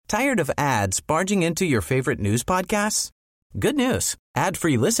Tired of ads barging into your favorite news podcasts? Good news.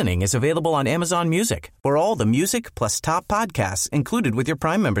 Ad-free listening is available on Amazon Music for all the music plus top podcasts included with your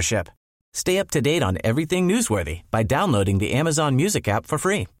Prime membership. Stay up to date on everything newsworthy by downloading the Amazon Music app for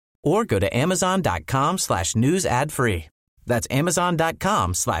free or go to amazon.com/news ad free. That's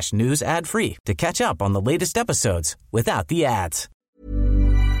amazon.com/news ad free to catch up on the latest episodes without the ads.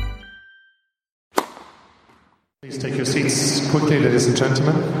 Please take your seats quickly, ladies and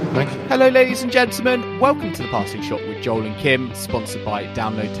gentlemen. Thank you. Hello, ladies and gentlemen. Welcome to The Passing Shot with Joel and Kim, sponsored by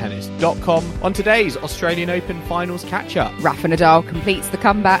DownloadTennis.com. On today's Australian Open finals catch-up, Rafa Nadal completes the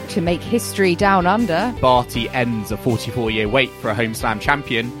comeback to make history down under. Barty ends a 44-year wait for a home slam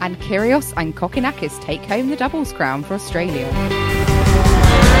champion. And Kyrgios and Kokkinakis take home the doubles crown for Australia.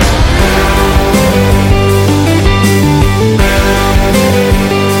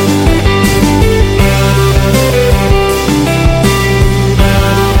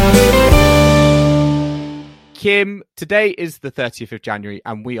 Kim, today is the 30th of January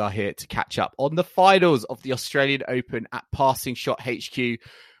and we are here to catch up on the finals of the Australian Open at Passing Shot HQ.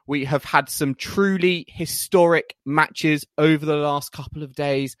 We have had some truly historic matches over the last couple of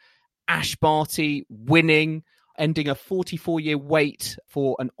days. Ash Barty winning, ending a 44-year wait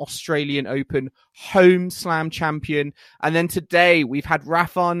for an Australian Open home slam champion. And then today we've had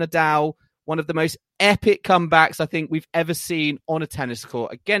Rafa Nadal, one of the most epic comebacks I think we've ever seen on a tennis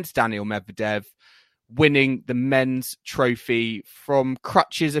court against Daniil Medvedev, winning the men's trophy from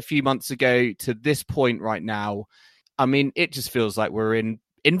crutches a few months ago to this point right now. I mean, it just feels like we're in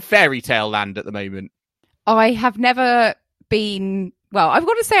fairy tale land at the moment. I have never been, well, I've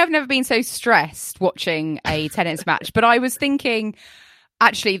got to say I've never been so stressed watching a tennis match, but I was thinking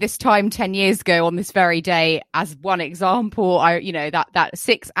actually this time 10 years ago on this very day, as one example, that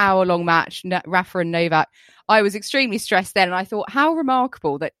 6 hour long match, Rafa and Novak, I was extremely stressed then. And I thought how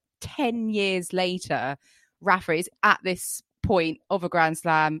remarkable that 10 years later, Rafa is at this point of a Grand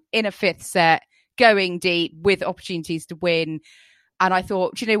Slam in a fifth set, going deep with opportunities to win. And I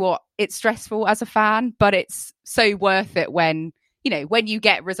thought, do you know what? It's stressful as a fan, but it's so worth it when you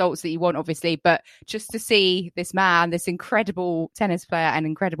get results that you want, obviously. But just to see this man, this incredible tennis player and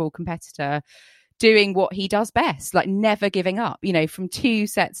incredible competitor doing what he does best, like never giving up, from 2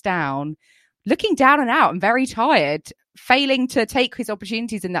 sets down, looking down and out and very tired, failing to take his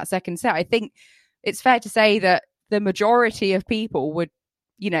opportunities in that second set. I think it's fair to say that the majority of people would,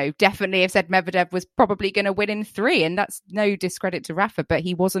 definitely have said Medvedev was probably going to win in 3. And that's no discredit to Rafa, but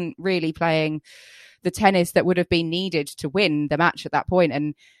he wasn't really playing the tennis that would have been needed to win the match at that point.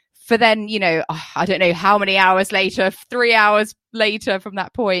 And for then, I don't know how many hours later, 3 hours later from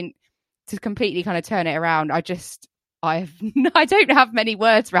that point to completely kind of turn it around. I don't have many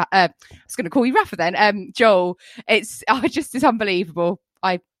words. I was going to call you Rafa then. Joel, it's unbelievable.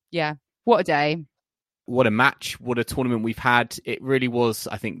 What a day. What a match. What a tournament we've had. It really was,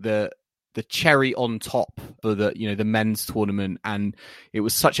 I think, the cherry on top for the men's tournament. And it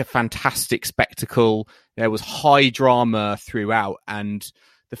was such a fantastic spectacle. There was high drama throughout. And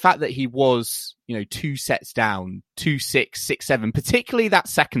the fact that he was, 2 sets down, 2-6, 6-7, particularly that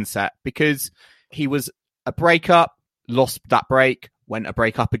second set, because he was a breakup, lost that break, went a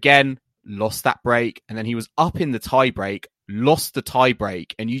break up again, lost that break, and then he was up in the tie break, lost the tie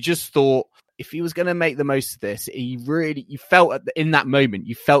break, and you just thought if he was going to make the most of this, you felt in that moment,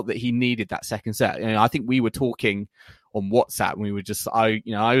 you felt that he needed that second set. I think we were talking on WhatsApp, and we were just, I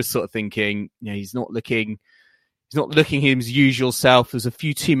was sort of thinking, he's not looking his usual self. There's a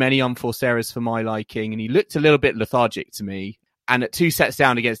few too many unforced errors for my liking, and he looked a little bit lethargic to me. And at 2 sets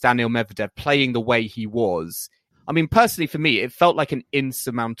down against Daniil Medvedev, playing the way he was, I mean, personally, for me, it felt like an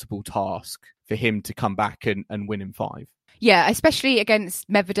insurmountable task for him to come back and win in 5. Yeah, especially against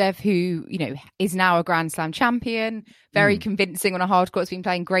Medvedev, who, is now a Grand Slam champion, very convincing on a hard court, has been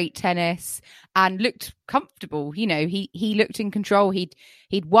playing great tennis and looked comfortable. He looked in control. He'd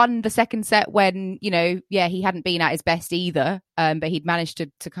won the second set when, he hadn't been at his best either, but he'd managed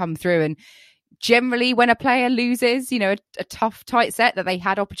to come through. And generally when a player loses, a tough, tight set that they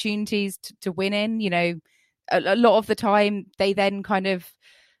had opportunities to win in, a lot of the time they then kind of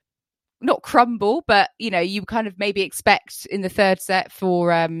not crumble, but you kind of maybe expect in the third set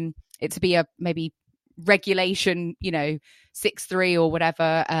for it to be a maybe regulation 6-3 or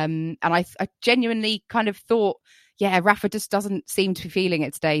whatever, and I genuinely kind of thought Rafa just doesn't seem to be feeling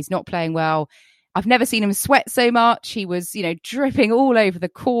it today. He's not playing well. I've never seen him sweat so much. He was, dripping all over the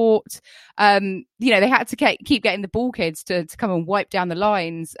court. They had to keep getting the ball kids to come and wipe down the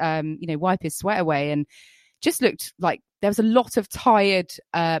lines, wipe his sweat away. And just looked like there was a lot of tired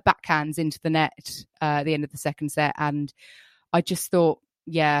backhands into the net at the end of the second set. And I just thought,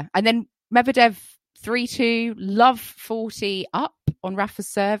 Yeah. And then Medvedev 3-2, love 40 up on Rafa's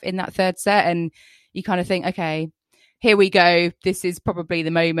serve in that third set. And you kind of think, okay, here we go. This is probably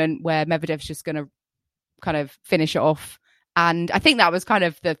the moment where Medvedev's just going to kind of finish it off. And I think that was kind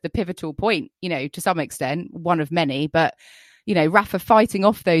of the pivotal point, to some extent, one of many. But, Rafa fighting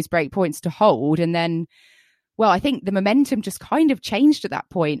off those break points to hold. And then, well, I think the momentum just kind of changed at that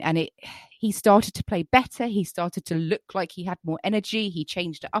point. And he started to play better. He started to look like he had more energy. He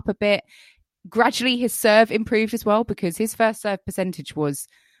changed it up a bit. Gradually, his serve improved as well, because his first serve percentage was,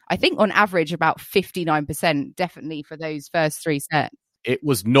 I think, on average, about 59%, definitely for those first three sets. It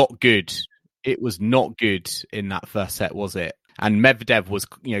was not good. It was not good in that first set, was it? And Medvedev was,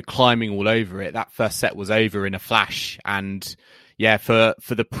 climbing all over it. That first set was over in a flash. And yeah, for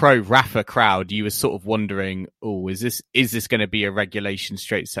the pro Rafa crowd, you were sort of wondering, oh, is this going to be a regulation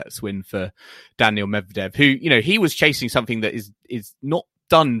straight sets win for Daniil Medvedev, who, he was chasing something that is not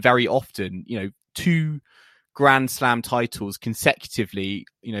done very often, 2 Grand Slam titles consecutively,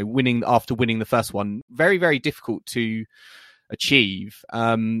 winning the first one, very, very difficult to achieve.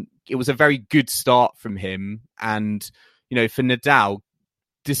 It was a very good start from him. And, for Nadal,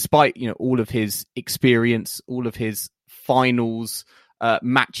 despite, all of his experience, all of his finals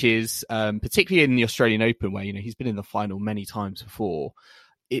matches, particularly in the Australian Open, where, he's been in the final many times before,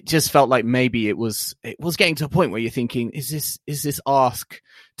 it just felt like maybe it was getting to a point where you're thinking, is this ask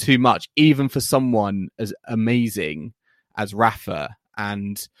too much, even for someone as amazing as Rafa?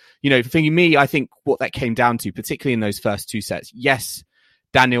 And, for me, I think what that came down to, particularly in those first 2 sets, yes,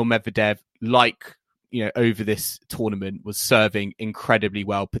 Daniil Medvedev, over this tournament, was serving incredibly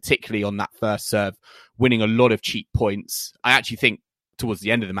well, particularly on that first serve, winning a lot of cheap points. I actually think towards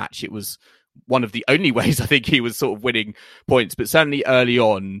the end of the match, it was one of the only ways I think he was sort of winning points, but certainly early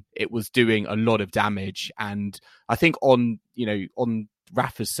on, it was doing a lot of damage. And I think on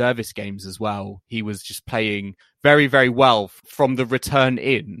Rafa's service games as well, he was just playing very, very well from the return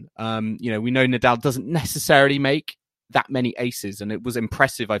in. We know Nadal doesn't necessarily make that many aces, and it was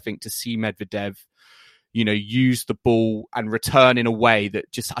impressive, I think, to see Medvedev, use the ball and return in a way that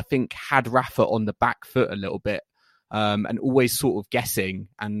just, I think, had Rafa on the back foot a little bit. And always sort of guessing.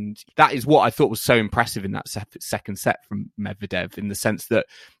 And that is what I thought was so impressive in that second set from Medvedev, in the sense that,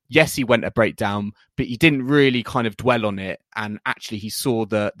 yes, he went a breakdown, but he didn't really kind of dwell on it. And actually he saw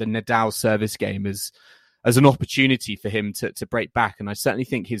the Nadal service game as an opportunity for him to break back. And I certainly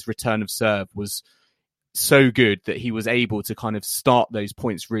think his return of serve was so good that he was able to kind of start those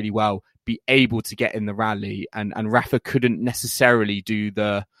points really well, be able to get in the rally, and Rafa couldn't necessarily do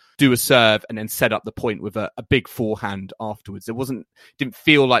a serve and then set up the point with a big forehand afterwards. Didn't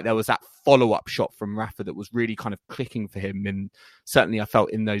feel like there was that follow-up shot from Rafa that was really kind of clicking for him. And certainly I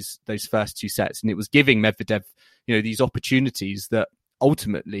felt in those first 2 sets, and it was giving Medvedev, these opportunities that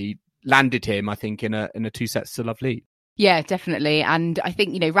ultimately landed him, I think, in a 2 sets to love lead. Yeah, definitely. And I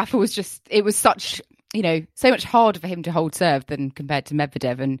think, Rafa was it was such, so much harder for him to hold serve than compared to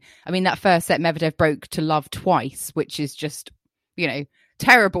Medvedev. And I mean, that first set, Medvedev broke to love twice, which is just,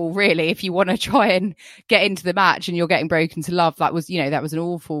 terrible, really, if you want to try and get into the match and you're getting broken to love. That was an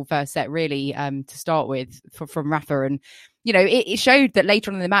awful first set, really, to start with from Rafa. And, it showed that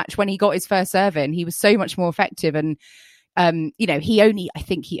later on in the match, when he got his first serve in, he was so much more effective. And, he only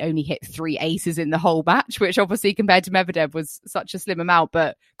hit 3 aces in the whole match, which obviously compared to Medvedev was such a slim amount.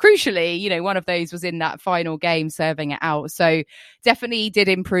 But crucially, one of those was in that final game, serving it out. So definitely did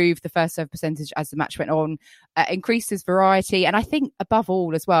improve the first serve percentage as the match went on, increased his variety. And I think above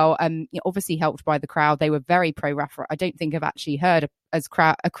all as well, obviously helped by the crowd. They were very pro Rafa. I don't think I've actually heard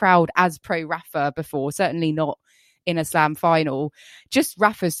a crowd as pro Rafa before, certainly not in a slam final. Just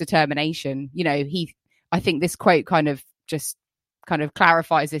Rafa's determination. I think this quote kind of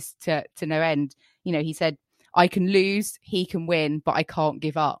clarifies this to no end. He said, I can lose, he can win, but I can't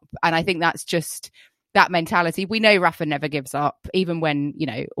give up. And I think that's just that mentality. We know Rafa never gives up, even when,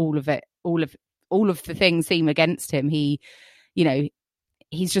 all of the things seem against him. He's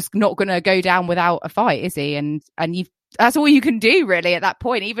just not going to go down without a fight, is he? And that's all you can do, really, at that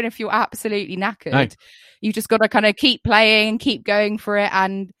point, even if you're absolutely knackered. No. You just got to kind of keep playing, keep going for it,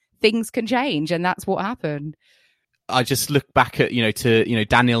 and things can change. And that's what happened. I just look back at,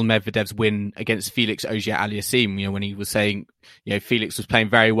 Daniil Medvedev's win against Felix Auger-Aliassime, when he was saying, Felix was playing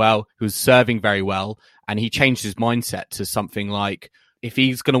very well, he was serving very well, and he changed his mindset to something like, if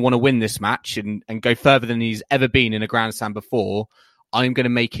he's going to want to win this match and go further than he's ever been in a Grand Slam before, I'm going to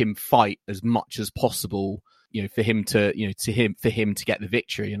make him fight as much as possible, for him to get the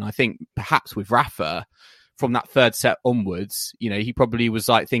victory. And I think perhaps with Rafa, from that third set onwards, he probably was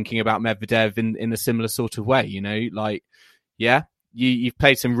like thinking about Medvedev in a similar sort of way, yeah, you've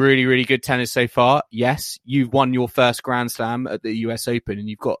played some really, really good tennis so far. Yes, you've won your first Grand Slam at the US Open, and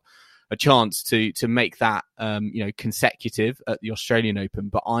you've got a chance to make that, consecutive at the Australian Open.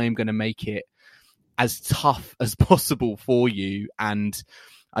 But I am going to make it as tough as possible for you. And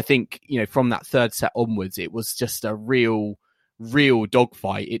I think, from that third set onwards, it was just a real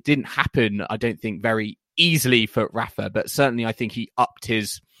dogfight. It didn't happen, I don't think, very easily for Rafa, but certainly I think he upped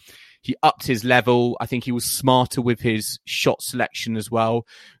his level. I think he was smarter with his shot selection as well.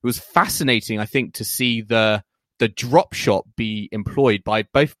 It was fascinating, I think, to see the drop shot be employed by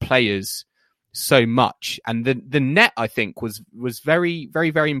both players so much. And the net, I think, was very, very,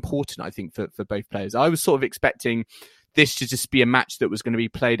 very important, I think, for both players. I was sort of expecting this to just be a match that was going to be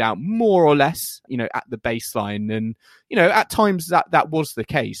played out more or less, at the baseline. And, at times that was the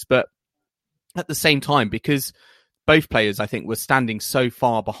case. But at the same time, because both players, I think, were standing so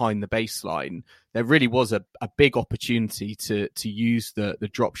far behind the baseline, there really was a big opportunity to use the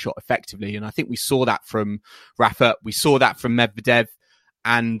drop shot effectively. And I think we saw that from Rafa. We saw that from Medvedev.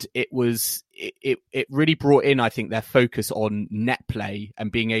 And it really brought in, I think, their focus on net play and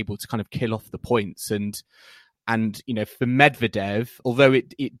being able to kind of kill off the points. And for Medvedev, although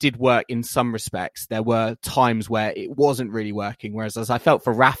it did work in some respects, there were times where it wasn't really working. Whereas as I felt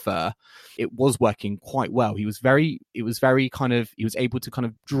for Rafa, it was working quite well. He was able to kind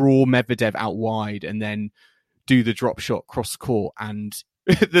of draw Medvedev out wide and then do the drop shot cross court. And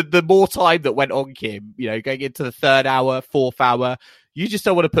the more time that went on him, going into the third hour, fourth hour, you just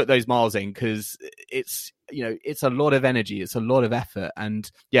don't want to put those miles in because it's a lot of energy. It's a lot of effort. And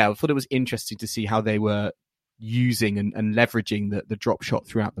yeah, I thought it was interesting to see how they were using and leveraging the drop shot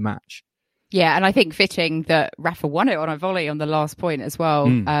throughout the match. Yeah, and I think fitting that Rafa won it on a volley on the last point as well,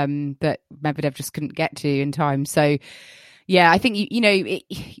 that Medvedev just couldn't get to in time. So yeah, I think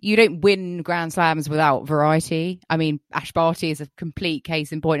you don't win Grand Slams without variety. I mean, Ash Barty is a complete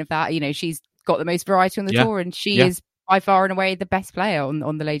case in point of that. She's got the most variety on the tour, and she is by far and away the best player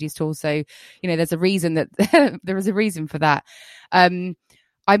on the ladies' tour. So there's a reason that there is a reason for that.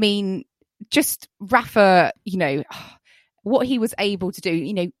 I mean, just Rafa, what he was able to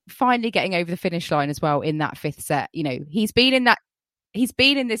do, finally getting over the finish line as well in that fifth set. He's been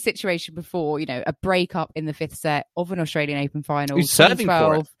in this situation before, a breakup in the fifth set of an Australian Open final. He's serving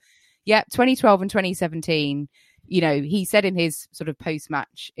for it. Yeah, 2012 and 2017. He said in his sort of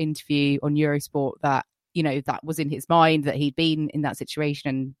post-match interview on Eurosport that, that was in his mind, that he'd been in that situation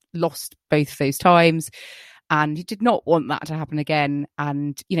and lost both of those times. And he did not want that to happen again.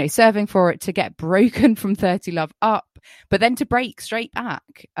 And, serving for it to get broken from 30 love up, but then to break straight back.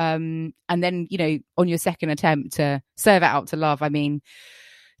 And then, on your second attempt to serve it out to love. I mean,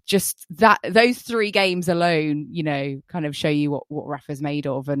 just those three games alone, kind of show you what Rafa's made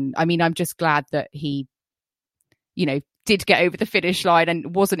of. And I mean, I'm just glad that he, did get over the finish line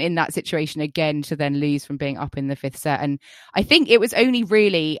and wasn't in that situation again to then lose from being up in the fifth set. And I think it was only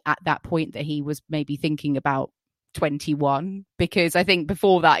really at that point that he was maybe thinking about 21, because I think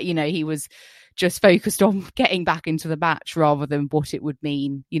before that, he was just focused on getting back into the match rather than what it would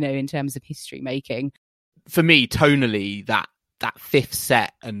mean, in terms of history making. For me, tonally, that fifth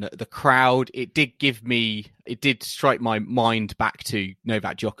set and the crowd, it did strike my mind back to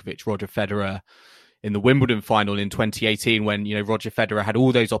Novak Djokovic, Roger Federer in the Wimbledon final in 2018 when, Roger Federer had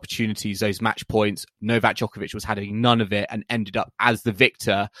all those opportunities, those match points. Novak Djokovic was having none of it and ended up as the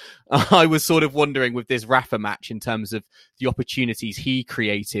victor. I was sort of wondering with this Rafa match in terms of the opportunities he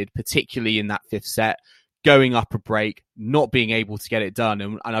created, particularly in that fifth set, going up a break, not being able to get it done.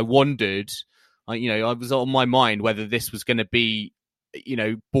 And I wondered, I was on my mind whether this was going to be,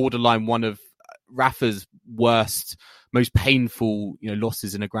 borderline one of Rafa's worst, most painful,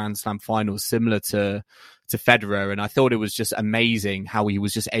 losses in a Grand Slam final, similar to Federer. And I thought it was just amazing how he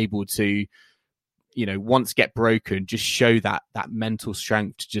was just able to, once get broken, just show that mental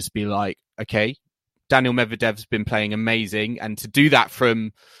strength to just be like, okay, Daniel Medvedev's been playing amazing. And to do that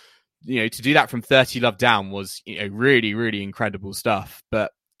from 30 love down was, really, really incredible stuff.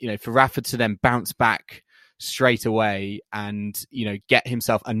 But, for Rafa to then bounce back straight away and, get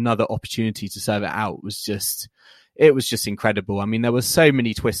himself another opportunity to serve it out was just incredible. I mean, there were so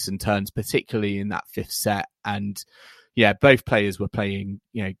many twists and turns, particularly in that fifth set. And yeah, both players were playing,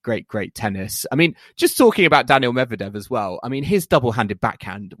 great tennis. I mean, just talking about Daniel Medvedev as well. I mean, his double-handed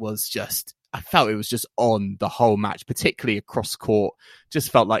backhand was just, I felt it was just on the whole match, particularly across court.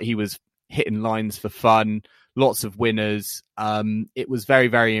 Just felt like he was hitting lines for fun, lots of winners. It was very,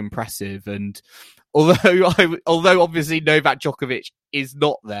 very impressive. And although obviously Novak Djokovic is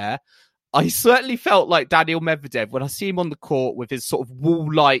not there, I certainly felt like Daniel Medvedev, when I see him on the court with his sort of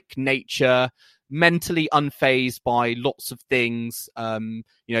wall-like nature, mentally unfazed by lots of things,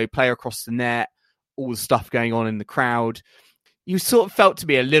 player across the net, all the stuff going on in the crowd. You sort of felt to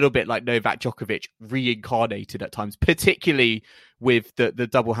me a little bit like Novak Djokovic reincarnated at times, particularly with the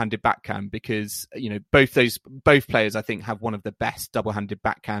double-handed backhand, because both players I think have one of the best double-handed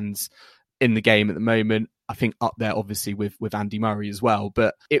backhands in the game at the moment. I think up there obviously with Andy Murray as well.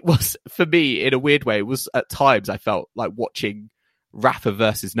 But it was, for me, in a weird way, it was at times I felt like watching Rafa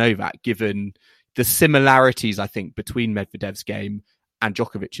versus Novak, given the similarities I think between Medvedev's game and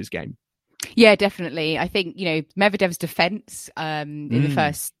Djokovic's game. Yeah, definitely. I think, Medvedev's defense in the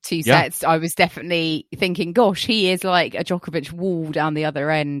first two sets, I was definitely thinking, gosh, he is like a Djokovic wall down the other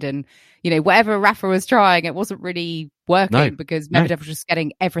end. And, whatever Rafa was trying, it wasn't really working because Medvedev was just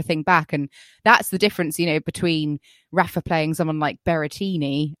getting everything back. And that's the difference, between Rafa playing someone like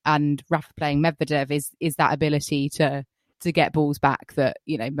Berrettini and Rafa playing Medvedev is that ability to get balls back that,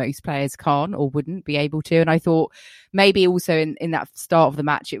 most players can't or wouldn't be able to. And I thought maybe also in that start of the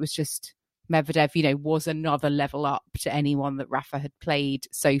match, it was just Medvedev, was another level up to anyone that Rafa had played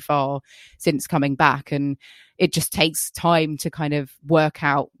so far since coming back. And it just takes time to kind of work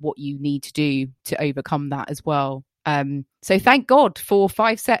out what you need to do to overcome that as well. So thank God for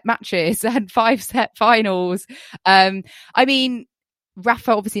 5-set matches and 5-set finals. Rafa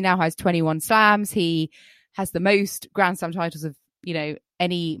obviously now has 21 slams. He has the most Grand Slam titles of,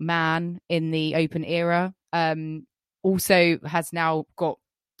 any man in the Open era. Also has now got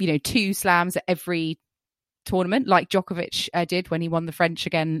 2 slams at every tournament, like Djokovic did when he won the French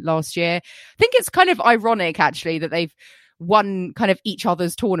again last year. I think it's kind of ironic, actually, that they've won kind of each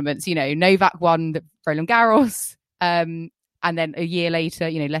other's tournaments. Novak won the Roland Garros, and then a year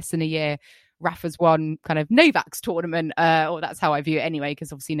later, less than a year, Rafa's won kind of Novak's tournament, or that's how I view it anyway,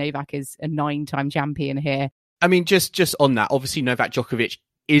 because obviously Novak is a 9-time champion here. I mean, just on that, obviously Novak Djokovic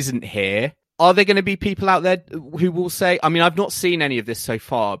isn't here. Are there going to be people out there who will say, I mean, I've not seen any of this so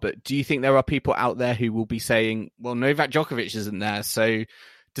far, but do you think there are people out there who will be saying, well, Novak Djokovic isn't there, so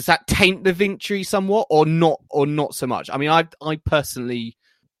does that taint the victory somewhat or not so much? I mean, I personally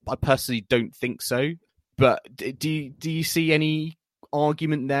don't think so, but do you see any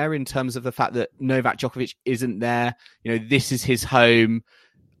argument there in terms of the fact that Novak Djokovic isn't there? This is his home.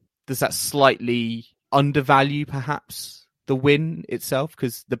 Does that slightly undervalue perhaps the win itself?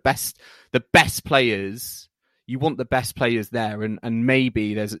 Because the best players, you want the best players there, and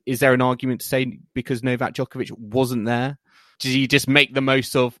maybe is there an argument to say because Novak Djokovic wasn't there, did he just make the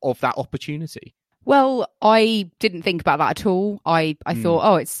most of that opportunity? Well, I didn't think about that at all. I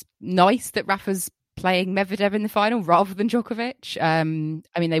thought, it's nice that Rafa's playing Medvedev in the final rather than Djokovic.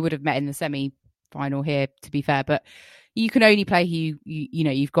 They would have met in the semi-final here, to be fair, but you can only play who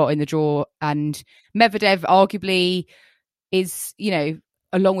you've got in the draw, and Medvedev arguably is,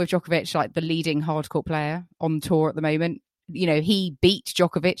 along with Djokovic, like the leading hardcourt player on tour at the moment. He beat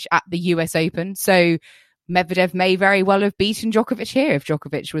Djokovic at the US Open. So Medvedev may very well have beaten Djokovic here if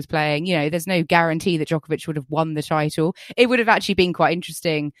Djokovic was playing. There's no guarantee that Djokovic would have won the title. It would have actually been quite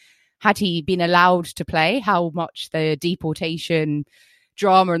interesting had he been allowed to play, how much the deportation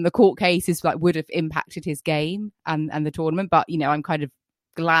drama and the court cases would have impacted his game and the tournament. But, I'm kind of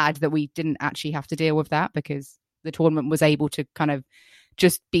glad that we didn't actually have to deal with that, because the tournament was able to kind of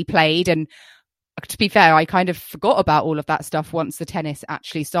just be played. And to be fair, I kind of forgot about all of that stuff once the tennis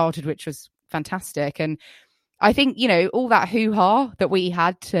actually started, which was fantastic. And I think, all that hoo-ha that we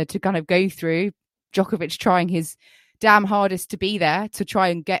had to kind of go through, Djokovic trying his damn hardest to be there to try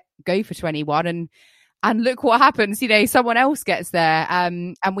and go for 21, and look what happens, someone else gets there.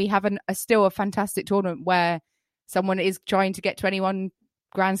 And we have still a fantastic tournament where someone is trying to get 21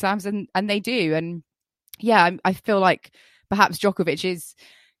 Grand Slams and they do. And yeah, I feel like perhaps Djokovic is,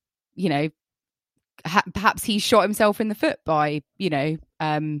 perhaps he shot himself in the foot by,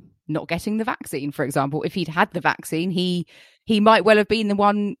 not getting the vaccine, for example. If he'd had the vaccine, he might well have been the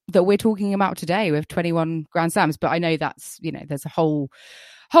one that we're talking about today with 21 Grand Slams. But I know that's, there's a whole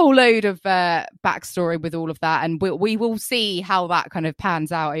load of backstory with all of that. And we will see how that kind of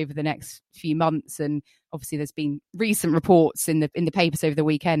pans out over the next few months. And obviously there's been recent reports in the papers over the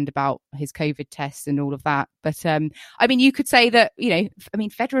weekend about his COVID tests and all of that. But you could say that,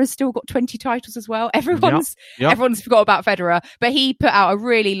 Federer's still got 20 titles as well. Everyone's forgot about Federer, but he put out a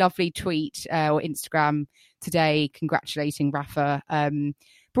really lovely tweet or Instagram today congratulating Rafa.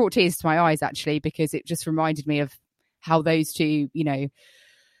 Brought tears to my eyes, actually, because it just reminded me of how those two, when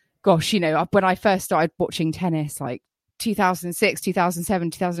I first started watching tennis, like 2006,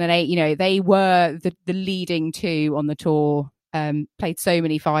 2007, 2008, they were the leading two on the tour, played so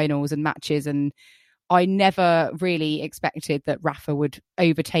many finals and matches. And I never really expected that Rafa would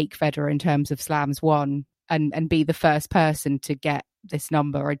overtake Federer in terms of slams won and be the first person to get this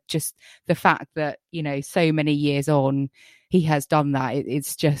number. Just the fact that, you know, so many years on, he has done that.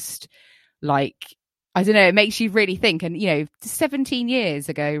 It's just like, I don't know, it makes you really think. And, you know, 17 years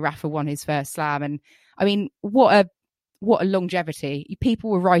ago, Rafa won his first slam. And I mean, what a longevity. People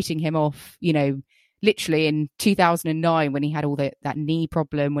were writing him off, you know, literally in 2009 when he had all that knee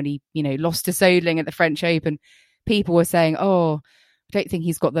problem, when he, you know, lost to Soling at the French Open. People were saying, oh, I don't think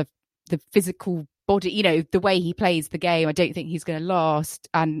he's got the physical body, you know, the way he plays the game. I don't think he's going to last.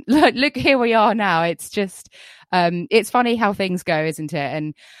 And look, here we are now. It's just, it's funny how things go, isn't it?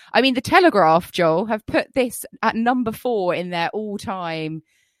 And I mean, the Telegraph, Joel, have put this at number 4 in their all-time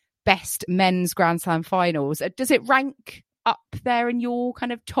best men's Grand Slam finals. Does it rank up there in your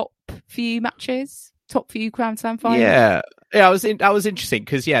kind of top few matches, top few Grand Slam finals? Yeah, that was interesting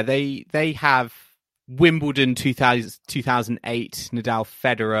because they have Wimbledon 2008,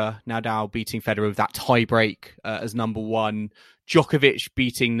 Nadal beating Federer with that tiebreak as number 1, Djokovic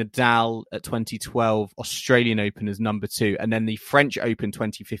beating Nadal at 2012, Australian Open as number 2, and then the French Open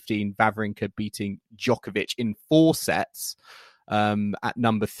 2015, Wawrinka beating Djokovic in 4 sets at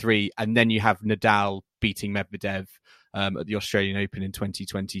number 3, and then you have Nadal beating Medvedev at the Australian Open in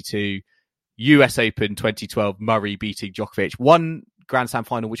 2022, US Open 2012, Murray beating Djokovic. One Grand Slam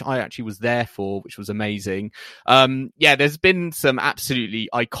final, which I actually was there for, which was amazing. There's been some absolutely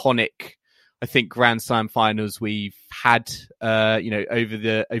iconic, I think, Grand Slam finals we've had, over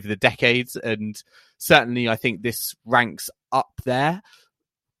the decades, and certainly I think this ranks up there.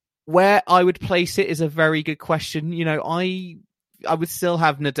 Where I would place it is a very good question. You know, I would still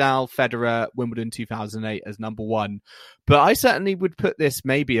have Nadal, Federer, Wimbledon 2008 as number 1, but I certainly would put this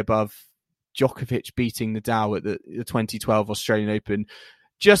maybe above Djokovic beating Nadal at the 2012 Australian Open,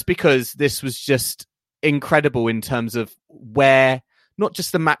 just because this was just incredible in terms of where, not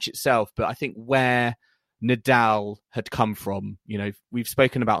just the match itself, but I think where Nadal had come from. You know, we've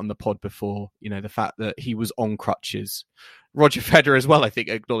spoken about on the pod before, you know, the fact that he was on crutches. Roger Federer as well, I think,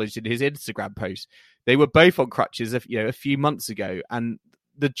 acknowledged in his Instagram post. They were both on crutches, a few months ago. And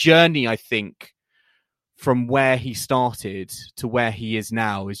the journey, I think, from where he started to where he is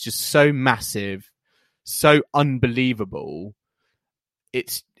now is just so massive, so unbelievable.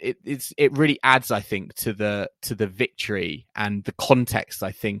 It really adds, I think, to the victory and the context,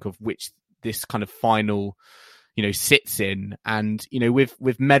 I think, of which this kind of final, you know, sits in. And, you know, with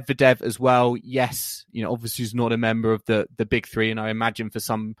Medvedev as well, yes, you know, obviously he's not a member of the big 3. And I imagine for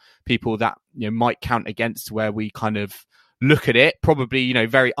some people that, you know, might count against where we kind of look at it, probably, you know,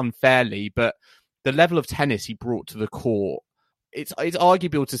 very unfairly, but the level of tennis he brought to the court, it's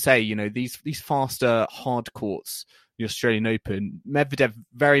arguable to say, you know, these faster hard courts, the Australian Open, Medvedev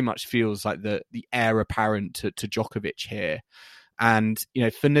very much feels like the heir apparent to Djokovic here. And, you know,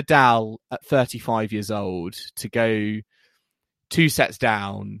 for Nadal at 35 years old to go 2 sets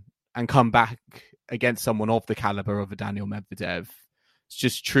down and come back against someone of the caliber of a Daniel Medvedev, it's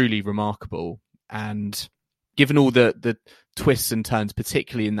just truly remarkable. And given all the twists and turns,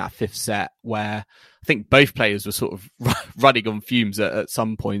 particularly in that 5th set, where I think both players were sort of running on fumes at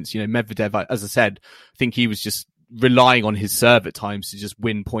some points. You know, Medvedev, as I said, I think he was just relying on his serve at times to just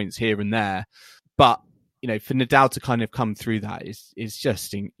win points here and there. But, you know, for Nadal to kind of come through that is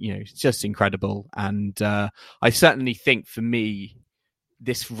just, you know, it's just incredible. And I certainly think for me,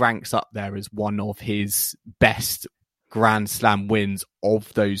 this ranks up there as one of his best Grand Slam wins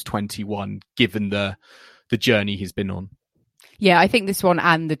of those 21, given the journey he's been on. Yeah, I think this one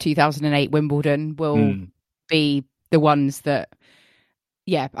and the 2008 Wimbledon will be the ones that,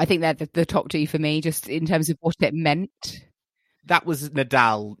 yeah, I think they're the top 2 for me, just in terms of what it meant. That was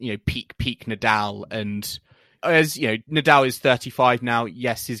Nadal, you know, peak Nadal. And as you know, Nadal is 35 now.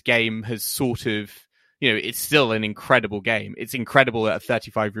 Yes, his game has sort of, you know, it's still an incredible game. It's incredible that a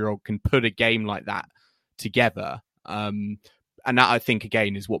 35-year-old can put a game like that together. And that, I think,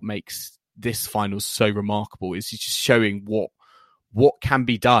 again, is what makes this final so remarkable, is just showing what can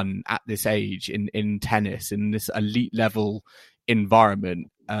be done at this age in tennis, in this elite level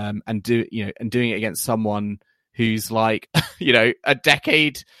environment, and doing it against someone who's like, you know, a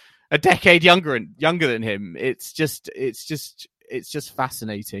decade younger than him. It's just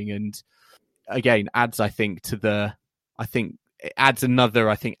fascinating, and again adds, I think, it adds another,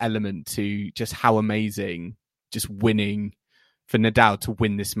 I think, element to just how amazing just winning for Nadal to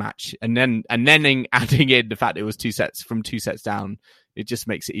win this match, and then adding in the fact it was 2 sets down, it just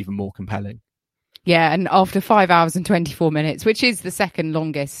makes it even more compelling. Yeah, and after 5 hours and 24 minutes, which is the second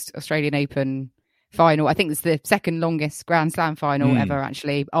longest Australian Open final. I think it's the second longest Grand Slam final ever,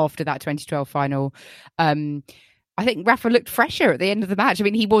 actually, after that 2012 final. I think Rafa looked fresher at the end of the match. I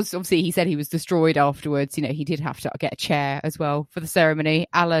mean, he said he was destroyed afterwards. He did have to get a chair as well for the ceremony,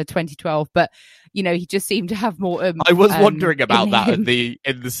 a la 2012. But, he just seemed to have more. I was wondering about that in the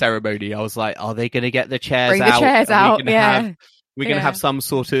ceremony. I was like, are they going to get the chairs Bring out? The chairs out, yeah. We're going to have some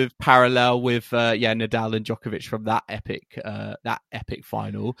sort of parallel with Nadal and Djokovic from that epic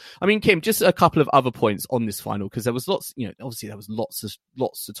final. I mean, Kim, just a couple of other points on this final, because there was lots, obviously there was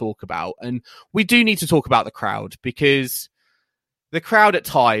lots to talk about, and we do need to talk about the crowd, because the crowd at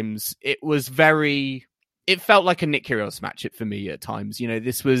times, it felt like a Nick Kyrgios match for me at times.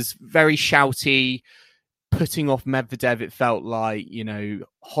 This was very shouty, putting off Medvedev. It felt like,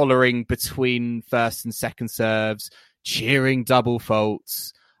 hollering between first and second serves, cheering double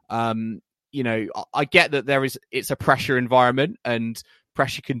faults. I get that it's a pressure environment, and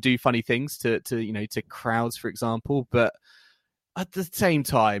pressure can do funny things to crowds, for example. But at the same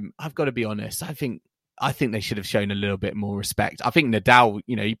time, I've got to be honest. I think they should have shown a little bit more respect. I think Nadal,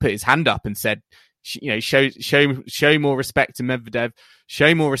 he put his hand up and said, show more respect to Medvedev,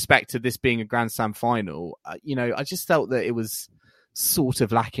 show more respect to this being a Grand Slam final. I just felt that it was sort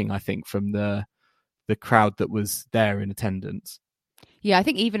of lacking, I think, from the crowd that was there in attendance. Yeah, I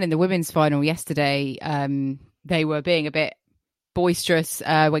think even in the women's final yesterday, they were being a bit boisterous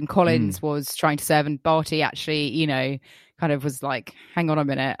when Collins was trying to serve, and Barty actually, kind of was like, hang on a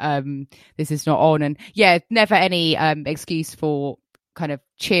minute, this is not on. And yeah, never any excuse for kind of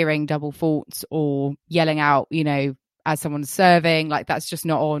cheering double faults or yelling out, as someone's serving. Like, that's just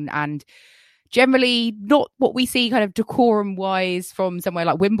not on. And generally not what we see kind of decorum wise from somewhere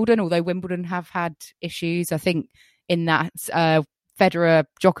like Wimbledon, although Wimbledon have had issues. I think in that Federer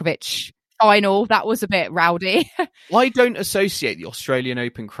Djokovic final, that was a bit rowdy. I don't associate the Australian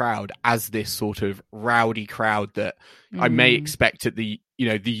Open crowd as this sort of rowdy crowd that I may expect at the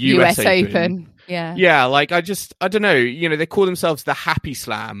the US Open. Yeah, like I don't know, they call themselves the Happy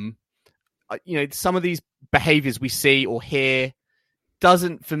Slam. Some of these behaviors we see or hear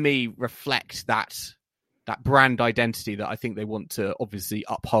doesn't, for me, reflect that brand identity that I think they want to obviously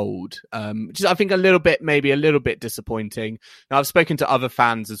uphold, which is, I think, maybe a little bit disappointing. Now, I've spoken to other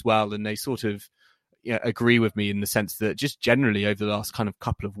fans as well, and they sort of agree with me in the sense that just generally over the last kind of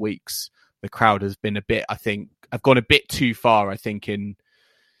couple of weeks, the crowd has been I've gone a bit too far, I think, in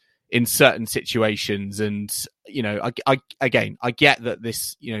certain situations. And I get that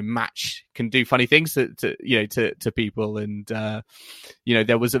this match can do funny things to people, and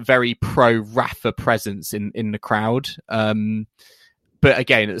there was a very pro Rafa presence in the crowd, but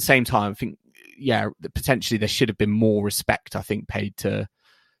again, at the same time, I think potentially there should have been more respect, I think, paid to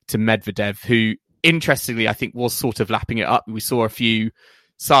Medvedev, who interestingly I think was sort of lapping it up. We saw a few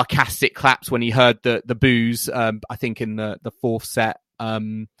sarcastic claps when he heard the boos, I think in the fourth set.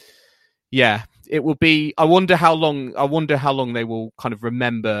 It will be. I wonder how long they will kind of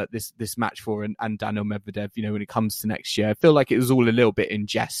remember this match for, and Daniel Medvedev. When it comes to next year, I feel like it was all a little bit in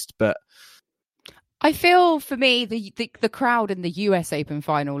jest, but I feel for me the crowd in the US Open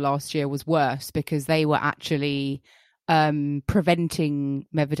final last year was worse, because they were actually preventing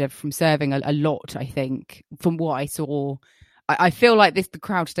Medvedev from serving a lot. I think from what I saw, I feel like the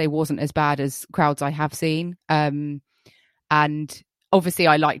crowd today wasn't as bad as crowds I have seen, and obviously,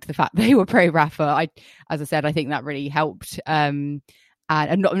 I liked the fact they were pro Rafa. As I said, I think that really helped. And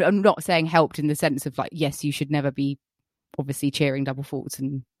I'm not saying helped in the sense of like, yes, you should never be obviously cheering double faults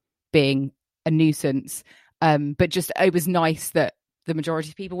and being a nuisance. But just it was nice that the majority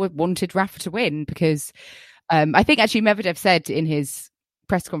of people wanted Rafa to win, because I think actually Medvedev said in his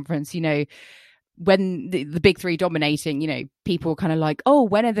press conference, when the big three dominating, people were kind of like, oh,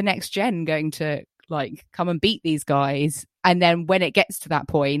 when are the next gen going to like come and beat these guys? And then when it gets to that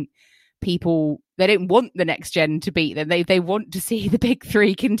point, people, they don't want the next gen to beat them. They want to see the big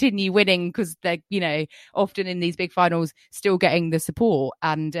three continue winning, because they're, often in these big finals still getting the support.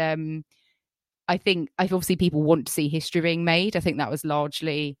 And I think obviously people want to see history being made. I think that was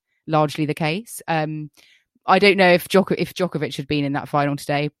largely the case. I don't know if Djokovic had been in that final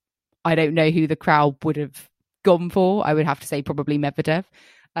today, I don't know who the crowd would have gone for. I would have to say probably Medvedev.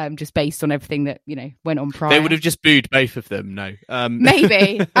 Just based on everything that went on prior. They would have just booed both of them. No,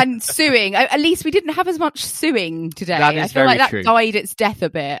 maybe. And suing. At least we didn't have as much suing today. I feel like that died its death a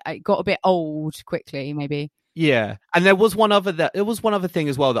bit. It got a bit old quickly, maybe. Yeah, and there was one other thing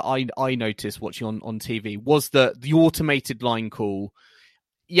as well that I noticed watching on TV was the automated line call.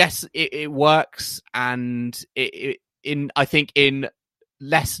 Yes, it works, and I think in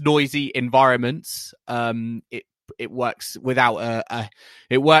less noisy environments, it it works without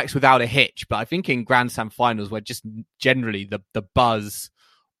a hitch. But I think in Grand Slam finals, where just generally the buzz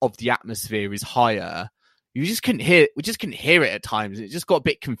of the atmosphere is higher, we just couldn't hear it at times. It just got a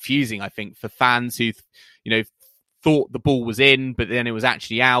bit confusing, I think, for fans who thought the ball was in, but then it was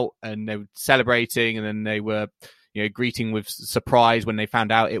actually out, and they were celebrating, and then they were greeting with surprise when they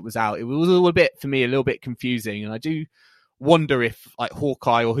found out it was out. It was a little bit confusing, and I do wonder if like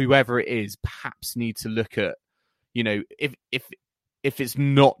Hawkeye or whoever it is perhaps need to look at, if it's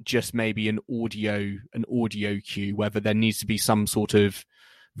not just maybe an audio cue, whether there needs to be some sort of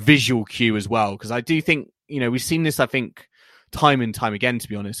visual cue as well. Because I do think, we've seen this, I think, time and time again, to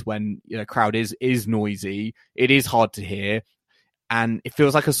be honest, when crowd is noisy, it is hard to hear. And it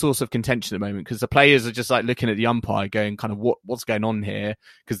feels like a source of contention at the moment, because the players are just like looking at the umpire going kind of what's going on here,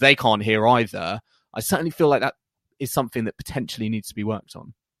 because they can't hear either. I certainly feel like that is something that potentially needs to be worked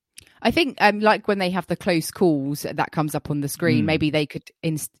on. I think like when they have the close calls that comes up on the screen, maybe they could,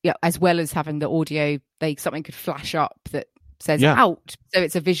 as well as having the audio, something could flash up that says out, so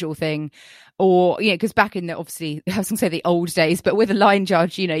it's a visual thing. Or because back in obviously I was going to say the old days, but with a line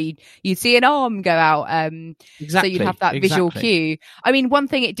judge, you'd see an arm go out, so you'd have that visual cue. I mean, one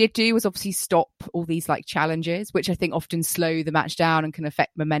thing it did do was obviously stop all these like challenges, which I think often slow the match down and can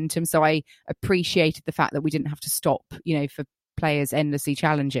affect momentum. So I appreciated the fact that we didn't have to stop, for players endlessly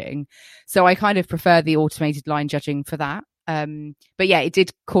challenging. So I kind of prefer the automated line judging for that. But yeah, it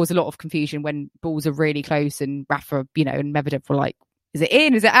did cause a lot of confusion when balls are really close, and Rafa, and Medvedev were like, is it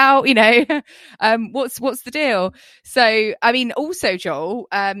in? Is it out? What's the deal? So, I mean, also, Joel,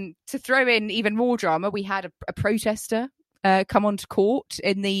 to throw in even more drama, we had a protester come onto court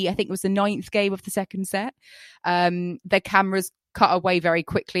in I think it was the 9th game of the second set. The cameras cut away very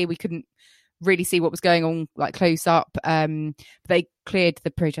quickly. We couldn't really see what was going on like close up. They cleared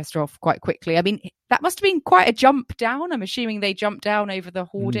the protester off quite quickly. I mean, that must have been quite a jump down. I'm assuming they jumped down over the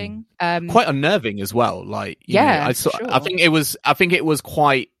hoarding. Quite unnerving as well. Like, sure. I think it was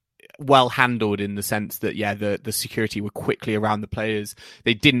quite well handled in the sense that the security were quickly around the players.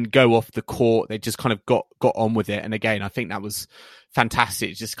 They didn't go off the court. They just kind of got on with it. And again, I think that was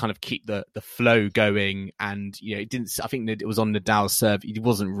fantastic. Just kind of keep the flow going. And it didn't. I think that it was on Nadal's serve. He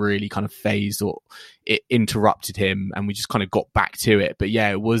wasn't really kind of phased, or it interrupted him, and we just kind of got back to it. But yeah,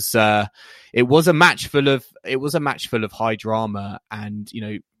 it was a match full of high drama, and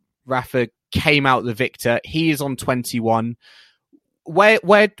Rafa came out the victor. He is on 21. Where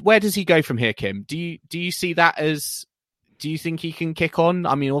does he go from here, Kim? Do you see that as? Do you think he can kick on?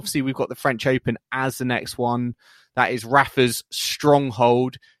 I mean, obviously we've got the French Open as the next one. That is Rafa's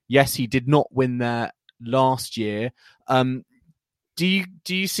stronghold. Yes, he did not win there last year. Do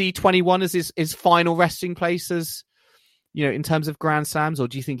you see 21 as his final resting place, as in terms of Grand Slams, or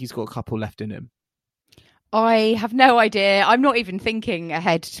do you think he's got a couple left in him? I have no idea. I'm not even thinking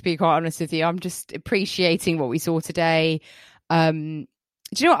ahead, to be quite honest with you. I'm just appreciating what we saw today. Do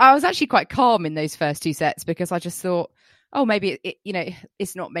you know what? I was actually quite calm in those first 2 sets, because I just thought, oh, maybe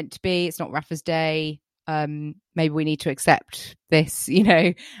it's not meant to be. It's not Rafa's day. Maybe we need to accept this,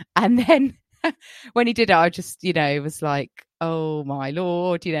 and then when he did it, I just, was like, oh my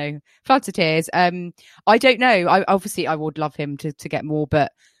Lord, floods of tears. I don't know. I would love him to get more,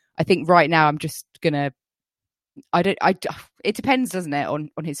 but I think right now I'm just gonna, it depends, doesn't it, on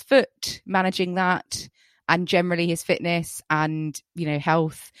his foot, managing that, and generally his fitness and,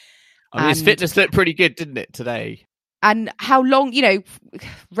 health. I mean, his fitness looked pretty good, didn't it, today? And how long,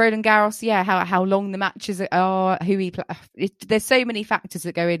 Roland Garros, how long the matches are, who he there's so many factors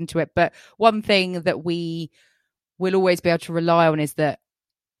that go into it. But one thing that we will always be able to rely on is that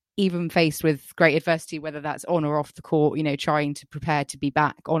even faced with great adversity, whether that's on or off the court, trying to prepare to be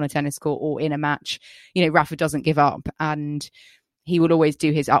back on a tennis court or in a match, Rafa doesn't give up, and he will always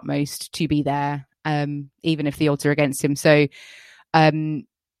do his utmost to be there, even if the odds are against him. So I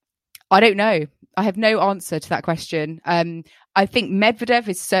don't know. I have no answer to that question. I think Medvedev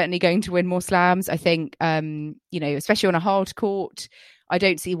is certainly going to win more slams. I think, especially on a hard court, I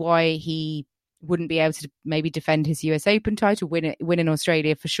don't see why he wouldn't be able to maybe defend his US Open title, win in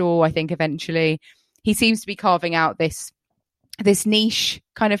Australia for sure. I think eventually he seems to be carving out this niche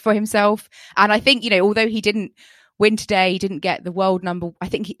kind of for himself. And I think, although he didn't win today, he didn't get the world number. I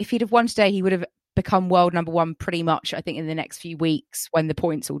think if he'd have won today, he would have become world number one pretty much, I think, in the next few weeks when the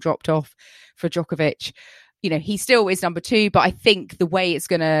points all dropped off for Djokovic. He still is number 2, but I think the way it's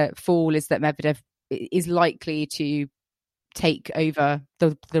going to fall is that Medvedev is likely to take over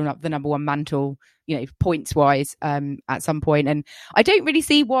the number one mantle, points wise, at some point. And I don't really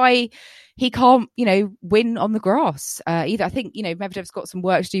see why he can't, win on the grass either. I think, Medvedev's got some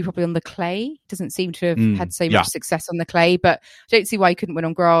work to do probably on the clay. Doesn't seem to have had so much success on the clay, but I don't see why he couldn't win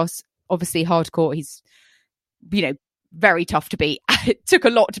on grass. Obviously, hard court, he's, very tough to beat. It took a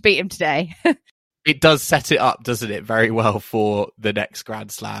lot to beat him today. It does set it up, doesn't it, very well for the next Grand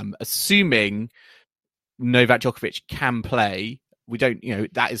Slam, assuming Novak Djokovic can play. We don't,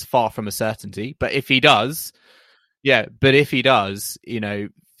 that is far from a certainty. But if he does, he's going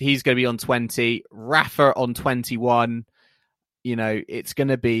to be on 20, Rafa on 21. It's going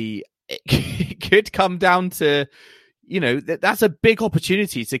to be, it could come down to, that's a big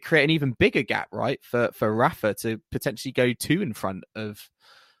opportunity to create an even bigger gap, right? For Rafa to potentially go 2 in front of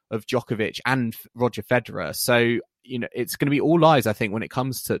Djokovic and Roger Federer. So, it's going to be all eyes, I think, when it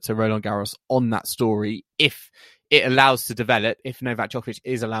comes to Roland Garros on that story. If it allows to develop, if Novak Djokovic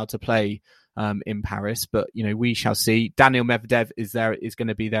is allowed to play in Paris, but we shall see. Daniil Medvedev is going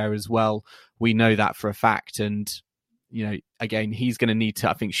to be there as well. We know that for a fact, and again, he's going to need to,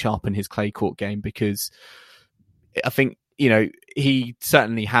 I think, sharpen his clay court game, because I think he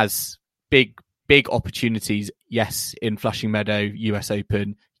certainly has big opportunities. Yes, in Flushing Meadow, US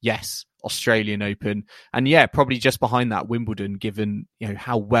Open. Yes, Australian Open, and probably just behind that Wimbledon, given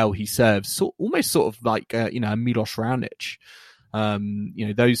how well he serves, so almost sort of like a Milos Raonic,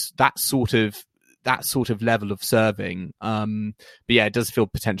 that sort of level of serving. But it does feel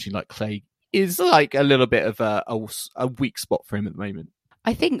potentially like clay is like a little bit of a weak spot for him at the moment.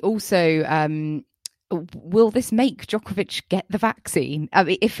 I think also, will this make Djokovic get the vaccine? I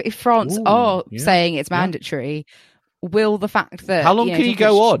mean, if France are saying it's mandatory, will the fact that how long can he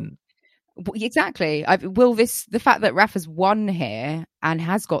go on? Exactly. Will the fact that Rafa's won here and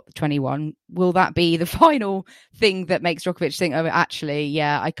has got the 21, will that be the final thing that makes Djokovic think, oh, actually,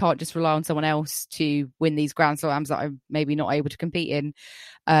 I can't just rely on someone else to win these Grand Slams that I'm maybe not able to compete in.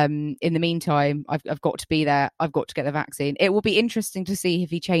 In the meantime, I've got to be there. I've got to get the vaccine. It will be interesting to see if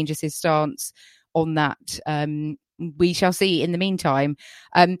he changes his stance on that. We shall see. In the meantime,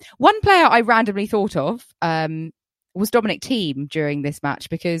 one player I randomly thought of was Dominic Thiem during this match,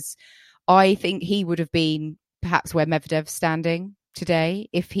 because I think he would have been perhaps where Medvedev's standing today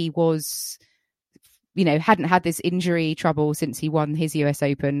if he was, hadn't had this injury trouble since he won his US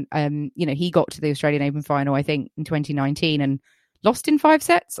Open. He got to the Australian Open final, I think, in 2019 and lost in 5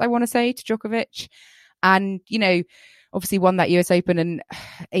 sets, I want to say, to Djokovic. And, obviously won that US Open. And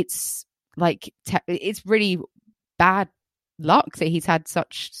it's like, it's really bad luck that he's had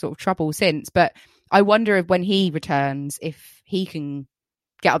such sort of trouble since. But I wonder if when he returns, if he can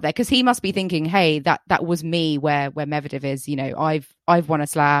get up there, because he must be thinking, hey, that was me where Medvedev is. I've won a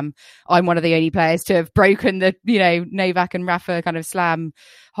slam. I'm one of the only players to have broken the Novak and Rafa kind of slam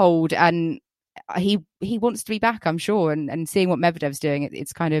hold, and he wants to be back, I'm sure. And seeing what Medvedev's doing,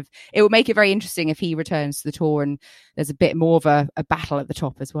 it will make it very interesting if he returns to the tour and there's a bit more of a battle at the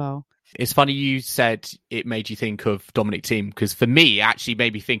top as well. It's funny you said it made you think of Dominic Thiem, because for me, it actually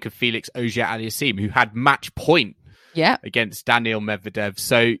made me think of Felix Auger-Aliassime, who had match point against Daniil Medvedev.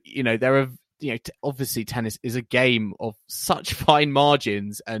 So, there are, obviously tennis is a game of such fine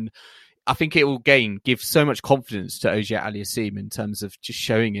margins, and I think it will give so much confidence to Auger-Aliassime in terms of just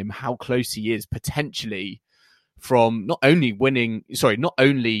showing him how close he is potentially from not only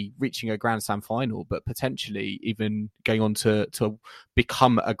reaching a Grand Slam final, but potentially even going on to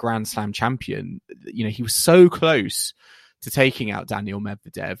become a Grand Slam champion. He was so close to taking out Daniil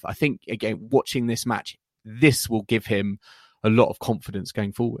Medvedev. I think, again, watching this match, this will give him a lot of confidence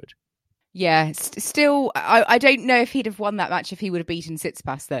going forward. Yeah, still, I don't know if he'd have won that match if he would have beaten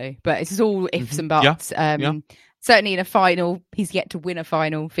Tsitsipas, though. But it's all ifs and buts. Certainly in a final, he's yet to win a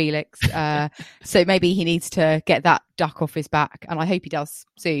final, Felix. So maybe he needs to get that duck off his back. And I hope he does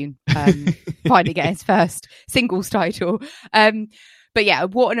soon. Finally get his first singles title. But yeah,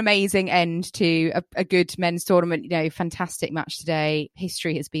 what an amazing end to a good men's tournament. Fantastic match today.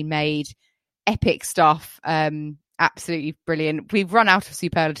 History has been made. Epic stuff. Absolutely brilliant. We've run out of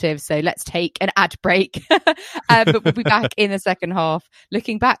superlatives, so let's take an ad break. But we'll be back in the second half,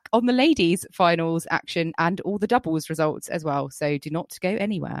 looking back on the ladies' finals action and all the doubles results as well. So do not go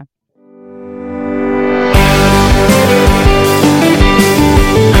anywhere.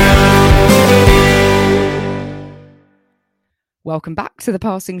 Welcome back to The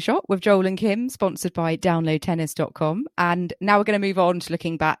Passing Shot with Joel and Kim, sponsored by downloadtennis.com. And now we're going to move on to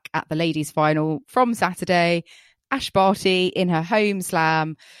looking back at the ladies' final from Saturday. Ash Barty in her home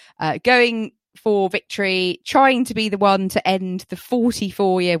slam, going for victory, trying to be the one to end the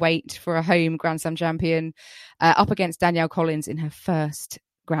 44-year wait for a home Grand Slam champion, up against Danielle Collins in her first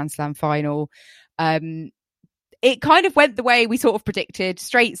Grand Slam final. It kind of went the way we sort of predicted,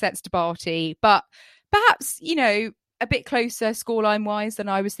 straight sets to Barty, but perhaps, a bit closer scoreline wise than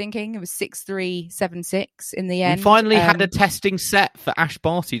I was thinking. It was 6-3, 7-6 in the end. We finally had a testing set for Ash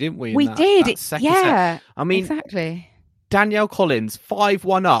Barty, didn't we? We did. Yeah. Set. I mean, exactly. Danielle Collins,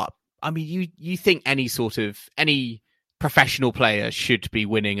 5-1 up. I mean, you think any professional player should be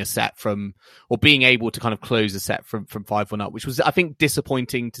winning a set from, or being able to kind of close a set from 5-1 up, which was, I think,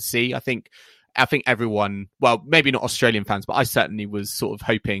 disappointing to see. I think everyone, well, maybe not Australian fans, but I certainly was sort of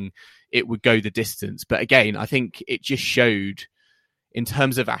hoping it would go the distance. But again, I think it just showed in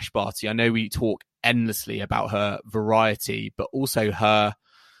terms of Ash Barty. I know we talk endlessly about her variety, but also her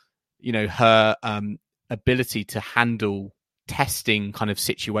ability to handle testing kind of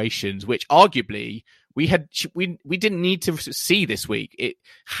situations, which arguably we didn't need to see this week. It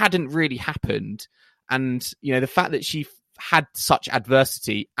hadn't really happened. And, the fact that she had such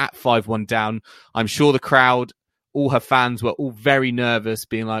adversity at 5-1 down, I'm sure the crowd, all her fans were all very nervous,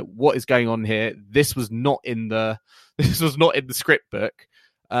 being like, what is going on here? This was not in the script book.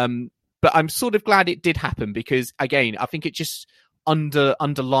 But I'm sort of glad it did happen because, again, I think it just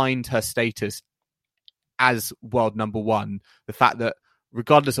underlined her status as world number one. The fact that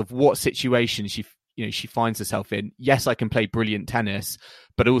regardless of what situation she finds herself in, yes, I can play brilliant tennis,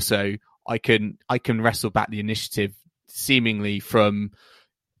 but also I can wrestle back the initiative seemingly from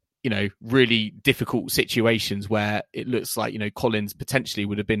really difficult situations where it looks like Collins potentially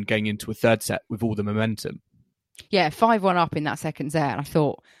would have been going into a third set with all the momentum. Yeah, 5-1 up in that second set, and I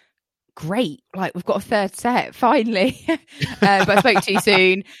thought, great, like we've got a third set finally. But I spoke too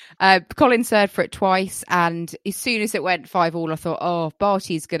soon. Collins served for it twice, and as soon as it went 5-all, I thought, oh,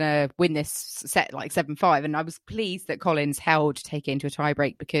 Barty's gonna win this set like 7-5, and I was pleased that Collins held to take it into a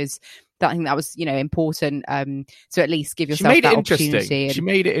tiebreak because I think that was important. So at least give yourself that opportunity. She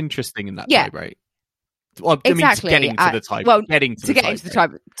made it interesting in that tiebreak. Well, exactly. Getting to the tie.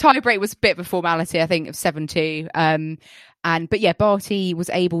 Tiebreak was a bit of a formality, I think, of 7-2. But Barty was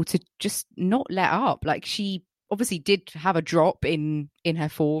able to just not let up. Like, she obviously did have a drop in her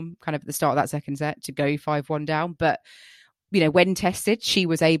form, kind of at the start of that second set to go 5-1 down. But when tested, she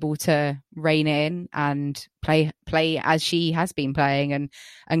was able to rein in and play as she has been playing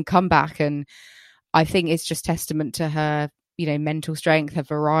and come back. And I think it's just testament to her, mental strength, her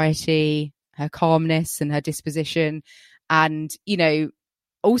variety, her calmness and her disposition. And,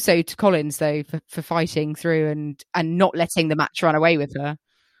 also to Collins, though, for fighting through and not letting the match run away with her.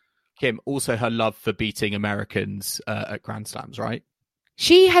 Kim, also her love for beating Americans at Grand Slams, right?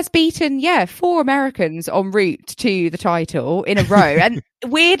 She has beaten, 4 Americans en route to the title in a row. And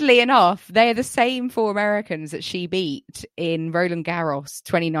weirdly enough, they're the same 4 Americans that she beat in Roland Garros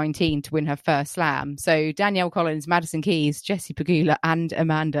 2019 to win her first slam. So Danielle Collins, Madison Keys, Jessie Pegula and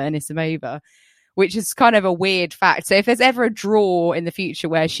Amanda Anisimova, which is kind of a weird fact. So if there's ever a draw in the future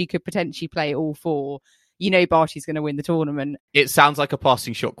where she could potentially play all 4, Barty's going to win the tournament. It sounds like a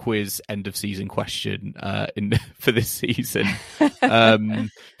passing shot quiz end of season question for this season. But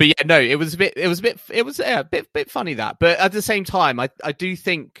yeah, no, it was a bit funny that. But at the same time, I do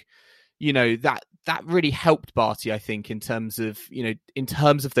think that really helped Barty. I think in terms of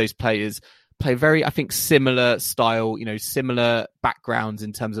those players play very, I think, similar style, similar backgrounds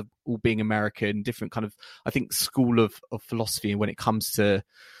in terms of all being American, different kind of, I think, school of philosophy when it comes to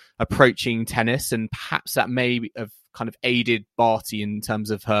approaching tennis, and perhaps that may have kind of aided Barty in terms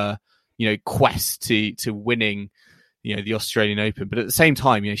of her, quest to winning, the Australian Open. But at the same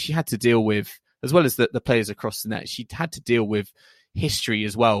time, she had to deal with, as well as the players across the net, she had to deal with history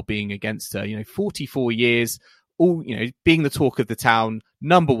as well being against her. 44 years, all being the talk of the town,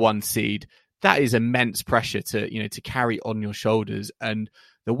 number 1 seed. That is immense pressure to carry on your shoulders, and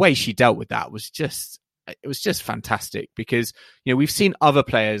the way she dealt with that was just fantastic because, we've seen other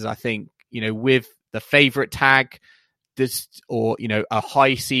players, I think, with the favorite tag, or a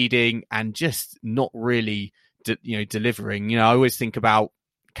high seeding and just not really, delivering. I always think about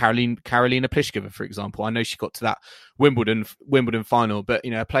Karolina Pliskova, for example. I know she got to that Wimbledon final, but,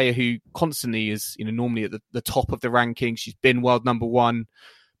 a player who constantly is, normally at the top of the ranking. She's been world number 1,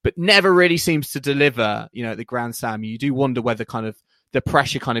 but never really seems to deliver, at the Grand Slam. You do wonder whether kind of the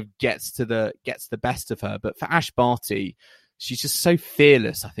pressure kind of gets the best of her. But for Ash Barty, she's just so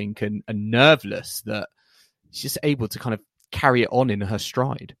fearless, I think, and nerveless that she's just able to kind of carry it on in her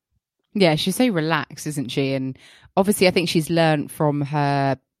stride. Yeah, she's so relaxed, isn't she? And obviously, I think she's learned from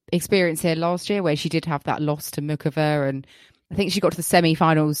her experience here last year, where she did have that loss to Mukova, and I think she got to the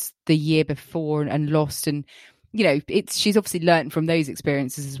semi-finals the year before and lost. And, you know, she's obviously learnt from those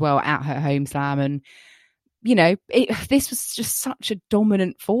experiences as well at her home slam. And, you know, this was just such a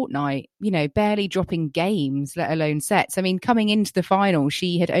dominant fortnight, you know, barely dropping games, let alone sets. I mean, coming into the final,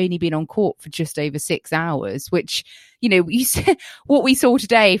 she had only been on court for just over 6 hours, which, you know, what we saw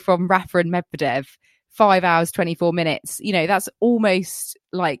today from Rafa and Medvedev, 5 hours, 24 minutes, you know, that's almost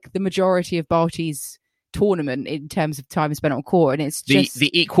like the majority of Barty's tournament in terms of time spent on court. And it's just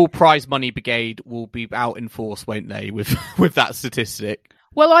the equal prize money brigade will be out in force, won't they, with that statistic?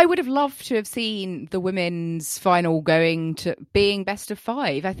 Well, I would have loved to have seen the women's final going to being best of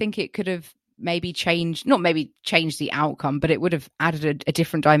 5. I think it could have maybe changed the outcome, but it would have added a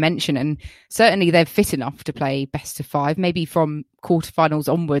different dimension. And certainly they're fit enough to play best of 5. Maybe from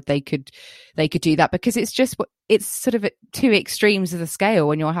quarterfinals onward, they could do that, because it's sort of at two extremes of the scale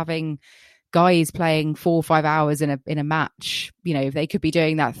when you're having guys playing 4 or 5 hours in a match. You know, they could be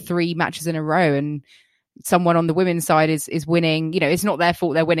doing that 3 matches in a row, and someone on the women's side is winning. You know, it's not their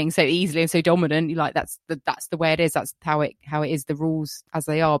fault they're winning so easily and so dominant. You're like, that's the way it is. That's how it is. The rules as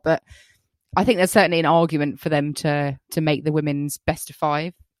they are. But I think there's certainly an argument for them to make the women's best of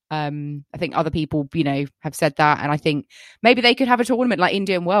 5. I think other people, you know, have said that, and I think maybe they could have a tournament like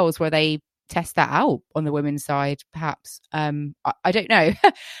Indian Wells where they test that out on the women's side, perhaps. I don't know,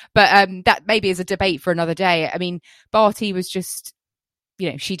 but that maybe is a debate for another day. I mean, Barty was just,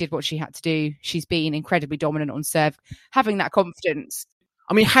 you know, she did what she had to do. She's been incredibly dominant on serve, having that confidence.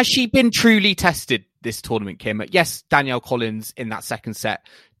 I mean, has she been truly tested this tournament, Kim? Yes, Danielle Collins in that second set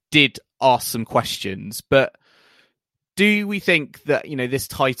did ask some questions, but do we think that, you know, this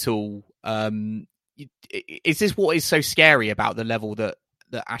title, is this what is so scary about the level that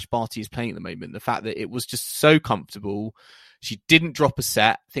Ash Barty is playing at the moment? The fact that it was just so comfortable. She didn't drop a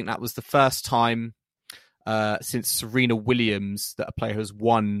set. I think that was the first time since Serena Williams that a player has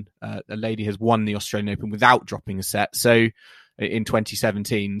won, a lady has won the Australian Open without dropping a set. So in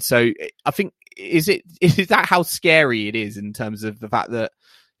 2017. So I think, is that how scary it is in terms of the fact that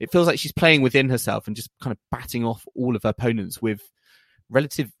it feels like she's playing within herself and just kind of batting off all of her opponents with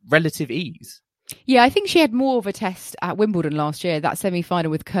relative ease? Yeah, I think she had more of a test at Wimbledon last year, that semi-final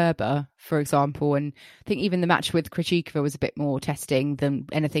with Kerber, for example. And I think even the match with Krejcikova was a bit more testing than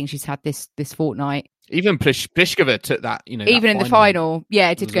anything she's had this fortnight. Even Pliskova took that, you know. Even in the final,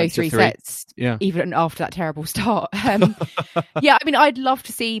 yeah, it did go 3 sets. Yeah. Even after that terrible start. Yeah, I mean, I'd love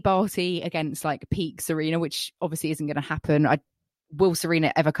to see Barty against like peak Serena, which obviously isn't going to happen. Will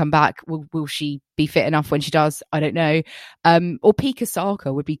Serena ever come back? Will she be fit enough when she does? I don't know. Or peak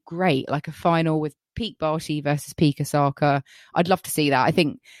Osaka would be great, like a final with peak Barty versus peak Osaka. I'd love to see that. I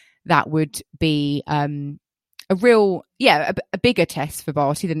think that would be a bigger test for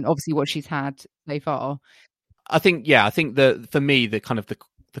Barty than obviously what she's had so far. I think for me, the kind of the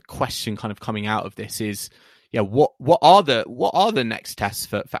question kind of coming out of this is, yeah, what are the next tests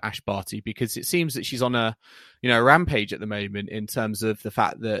for Ash Barty? Because it seems that she's on a rampage at the moment in terms of the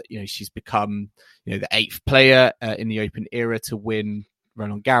fact that, you know, she's become, you know, the 8th player in the Open era to win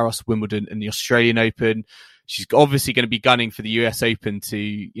Roland Garros, Wimbledon, and the Australian Open. She's obviously going to be gunning for the US Open to,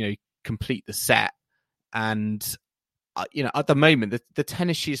 you know, complete the set. And you know, at the moment, the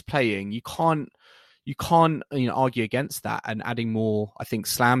tennis she is playing, you can't argue against that. And adding more, I think,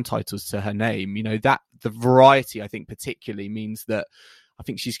 slam titles to her name, you know, that the variety, I think, particularly means that I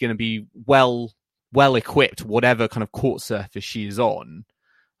think she's going to be well equipped, whatever kind of court surface she is on.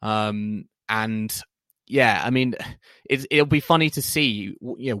 And yeah, I mean, it'll be funny to see,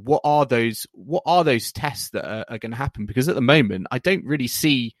 you know, what are those tests that are going to happen? Because at the moment, I don't really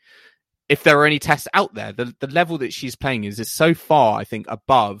see if there are any tests out there. The level that she's playing is so far, I think,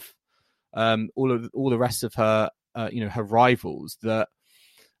 above all the rest of her, her rivals that,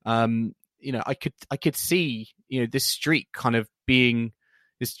 I could see, you know, this streak kind of being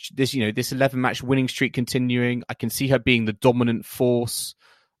this 11 match winning streak continuing. I can see her being the dominant force,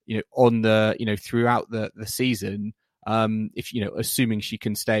 you know, on the, you know, throughout the season. If, you know, assuming she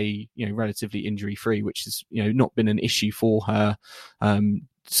can stay, you know, relatively injury free, which has, you know, not been an issue for her,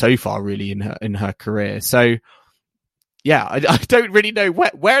 so far really in her career. So yeah, I don't really know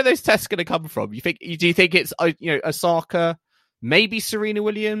where are those tests going to come from. Do you think it's, you know, Osaka, maybe Serena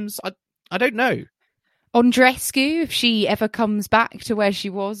Williams? I don't know. Andreescu, if she ever comes back to where she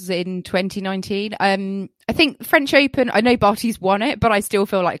was in 2019. I think French Open, I know Barty's won it, but I still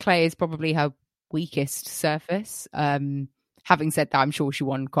feel like clay is probably her weakest surface. Having said that, I'm sure she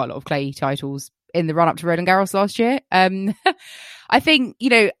won quite a lot of clay titles in the run-up to Roland Garros last year. I think, you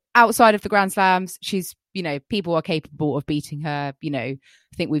know, outside of the Grand Slams, she's, you know, people are capable of beating her. You know,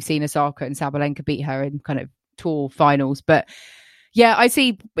 I think we've seen Osaka and Sabalenka beat her in kind of tour finals. But yeah, I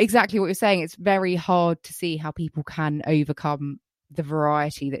see exactly what you're saying. It's very hard to see how people can overcome the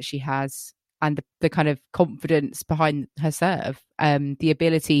variety that she has and the kind of confidence behind her serve, the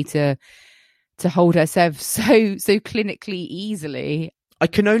ability to hold her serve so clinically easily. I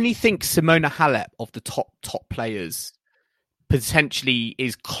can only think Simona Halep of the top players potentially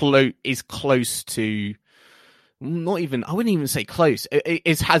is close to, not even, I wouldn't even say close.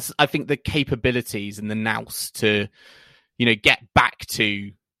 It has, I think, the capabilities and the nous to, get back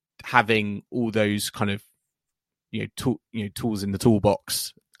to having all those kind of, tools in the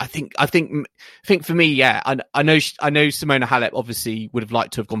toolbox. I think for me, yeah, I know Simona Halep obviously would have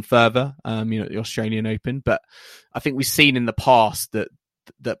liked to have gone further, at the Australian Open, but I think we've seen in the past that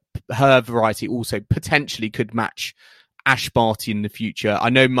her variety also potentially could match Ash Barty in the future. I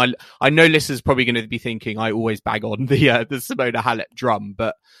know listeners probably going to be thinking I always bag on the Simona Halep drum,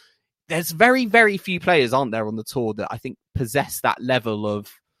 but there's very, very few players, aren't there, on the tour that I think possess that level of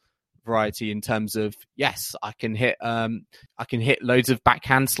variety in terms of, yes, I can hit loads of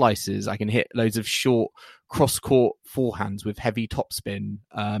backhand slices, I can hit loads of short cross-court forehands with heavy topspin,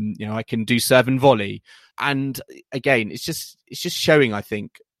 I can do serve and volley. And again, it's just showing, I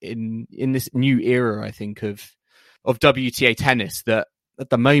think, in this new era, I think, of WTA tennis, that at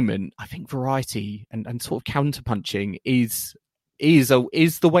the moment, I think variety and sort of counterpunching is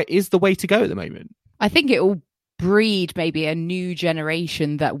the way to go at the moment. I think it will breed maybe a new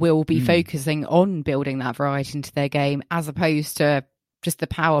generation that will be focusing on building that variety into their game, as opposed to just the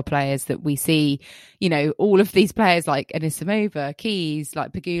power players that we see. All of these players like Anisimova, Keys,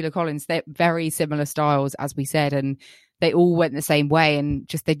 like Pegula, Collins, they're very similar styles, as we said, and they all went the same way, and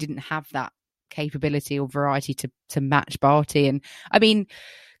just they didn't have that capability or variety to match Barty. And I mean,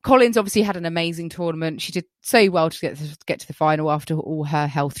 Collins obviously had an amazing tournament. She did so well to get to the final after all her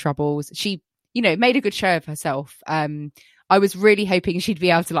health troubles. She made a good show of herself. I was really hoping she'd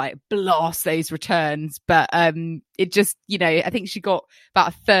be able to blast those returns, but it just, I think she got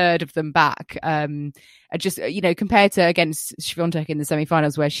about a third of them back. Just, compared to against Swiatek in the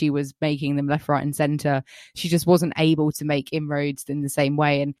semi-finals where she was making them left, right and centre, she just wasn't able to make inroads in the same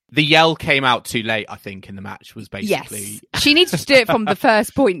way. And the yell came out too late, I think, in the match was basically... Yes, she needed to do it from the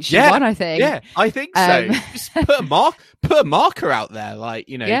first point she won, I think. Yeah, I think so. Just put a marker out there,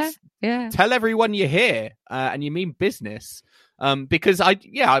 Yeah. Tell everyone you're here and you mean business. Because I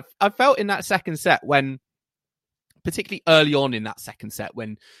felt in that second set, when, particularly early on in that second set,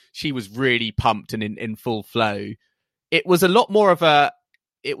 when she was really pumped and in full flow, it was a lot more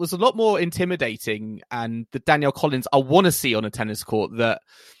intimidating, and the Danielle Collins I want to see on a tennis court that,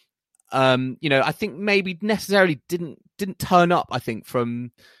 I think maybe necessarily didn't turn up, I think,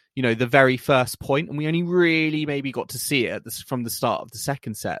 from, the very first point, and we only really maybe got to see it from the start of the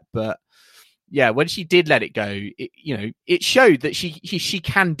second set. But yeah, when she did let it go, it showed that she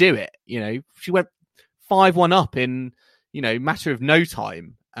can do it. She went 5-1 up in, matter of no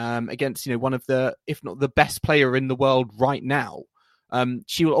time, against, one of the, if not the best player in the world right now.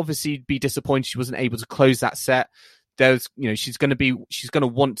 She will obviously be disappointed she wasn't able to close that set. There's, she's going to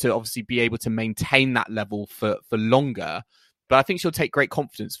want to obviously be able to maintain that level for longer. But I think she'll take great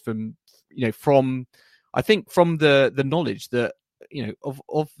confidence from the knowledge that,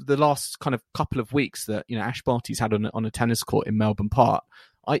 of the last kind of couple of weeks that, Ash Barty's had on a tennis court in Melbourne Park.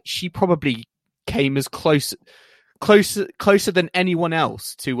 She probably came as closer than anyone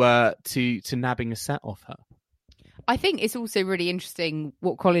else to nabbing a set off her. I think it's also really interesting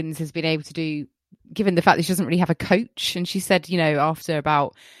what Collins has been able to do, given the fact that she doesn't really have a coach. And she said, after,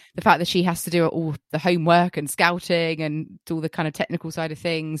 about the fact that she has to do all the homework and scouting and all the kind of technical side of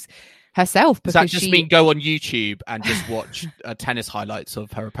things herself. Does that just mean go on YouTube and just watch tennis highlights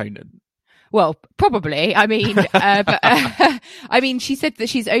of her opponent? Well, probably. I mean, but she said that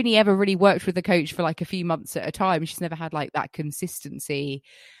she's only ever really worked with a coach for a few months at a time. She's never had that consistency.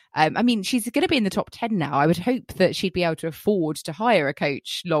 She's going to be in the top 10 now. I would hope that she'd be able to afford to hire a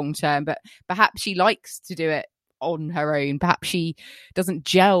coach long term, but perhaps she likes to do it on her own. Perhaps she doesn't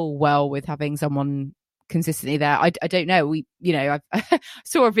gel well with having someone consistently there. I don't know. I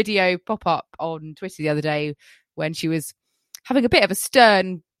saw a video pop up on Twitter the other day when she was having a bit of a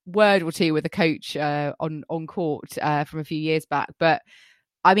stern word or two with a coach on court from a few years back. But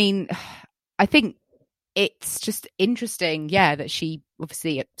I think it's just interesting, that she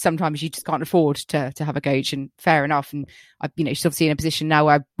obviously sometimes you just can't afford to have a coach, and fair enough. And she's obviously in a position now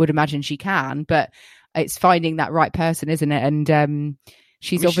where I would imagine she can, but it's finding that right person, isn't it? And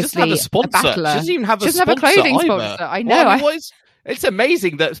she's obviously a battler. She doesn't even have a clothing sponsor. I know. It's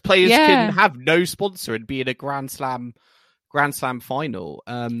amazing that players can have no sponsor and be in a Grand Slam Grand Slam final.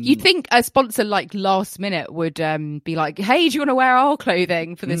 You'd think a sponsor like Last Minute would be like, hey, do you want to wear our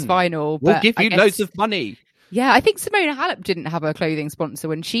clothing for this final? We'll give you loads of money. Yeah, I think Simona Halep didn't have a clothing sponsor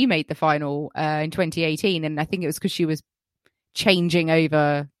when she made the final in 2018. And I think it was because she was changing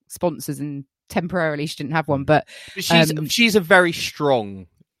over sponsors and temporarily she didn't have one. But she's a very strong,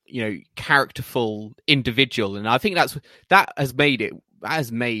 characterful individual. And I think that has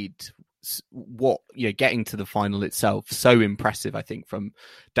made what getting to the final itself so impressive. I think from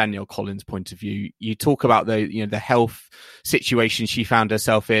Danielle Collins' point of view, you talk about the health situation she found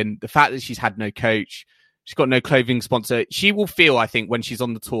herself in, the fact that she's had no coach, she's got no clothing sponsor. She will feel, I think, when she's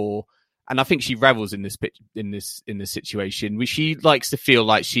on the tour, and I think she revels in this situation, where she likes to feel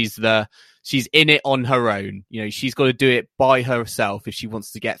like she's in it on her own. She's got to do it by herself if she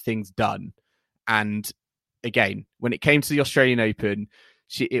wants to get things done. And again, when it came to the Australian Open,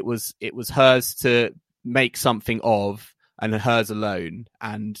 it was hers to make something of, and hers alone.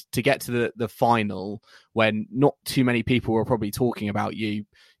 And to get to the final when not too many people were probably talking about you,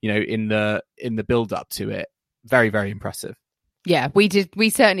 in the build up to it, very, very impressive. Yeah, we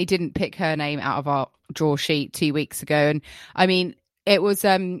certainly didn't pick her name out of our draw sheet 2 weeks ago. And I mean, it was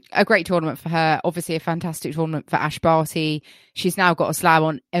a great tournament for her. Obviously a fantastic tournament for Ash Barty. She's now got a slam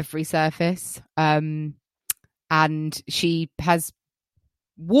on every surface. And she has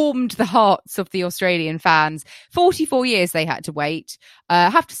warmed the hearts of the Australian fans. 44 years they had to wait. I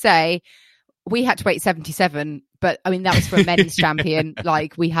have to say, we had to wait 77, but I mean, that was for a men's champion.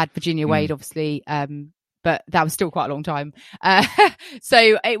 Like, we had Virginia Wade, obviously, but that was still quite a long time.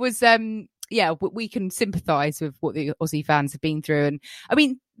 So it was, we can sympathise with what the Aussie fans have been through. And I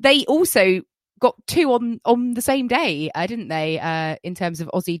mean, they also got two on the same day, didn't they, in terms of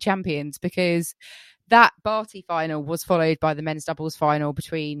Aussie champions, because that Barty final was followed by the men's doubles final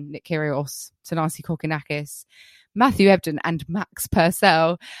between Nick Kyrgios, Thanasi Kokkinakis, Matthew Ebden and Max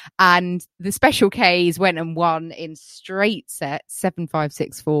Purcell. And the Special Ks went and won in straight sets,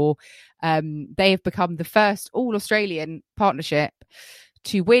 7-5, 6-4. They have become the first all-Australian partnership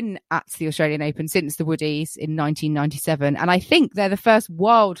to win at the Australian Open since the Woodies in 1997. And I think they're the first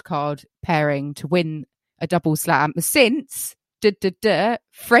wildcard pairing to win a double slam since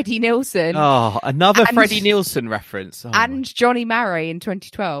Freddie Nielsen. Oh, another Freddie Nielsen reference. Oh, and Johnny Murray in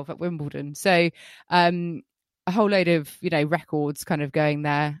 2012 at Wimbledon. So a whole load of, records kind of going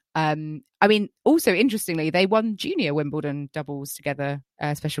there. I mean, also interestingly, they won junior Wimbledon doubles together,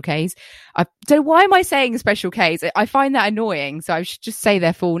 Special Ks. I don't know, why am I saying Special Ks? I find that annoying. So I should just say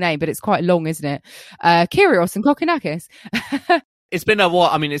their full name, but it's quite long, isn't it? Kyrgios and Kokkinakis. It's been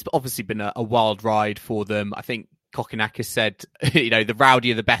it's obviously been a wild ride for them. I think Kokkinakis said, the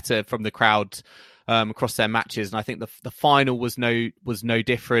rowdier the better from the crowd across their matches, and I think the final was no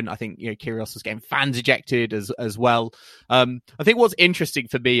different. I think Kyrgios was getting fans ejected as well. I think what's interesting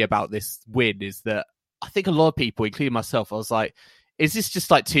for me about this win is that I think a lot of people, including myself, I was like, is this just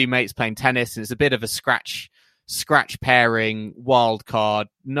like two mates playing tennis? And it's a bit of a scratch pairing, wild card,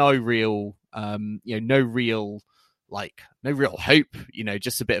 no real hope,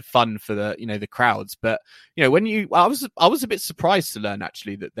 just a bit of fun for the crowds. But I was a bit surprised to learn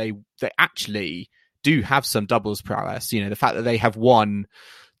actually that they actually do have some doubles prowess. The fact that they have won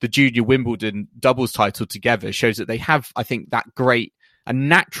the junior Wimbledon doubles title together shows that they have, I think, that great a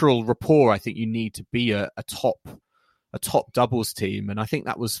natural rapport I think you need to be a top doubles team. And I think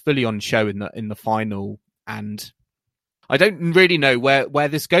that was fully on show in the final. And I don't really know where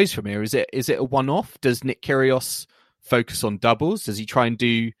this goes from here. Is it a one-off? Does Nick Kyrgios focus on doubles? Does he try and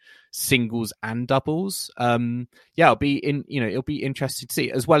do singles and doubles? It'll be interesting to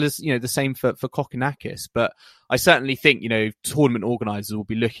see, as well as the same for Kokkinakis. But I certainly think tournament organisers will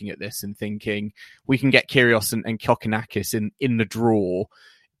be looking at this and thinking, we can get Kyrgios and Kokkinakis in the draw.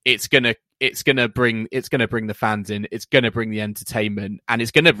 It's gonna bring the fans in. It's gonna bring the entertainment, and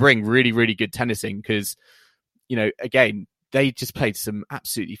it's gonna bring really, really good tennis in, because again, they just played some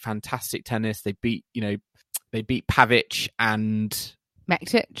absolutely fantastic tennis. They beat Pavic and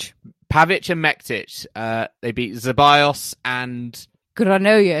Mektic. They beat Zeballos and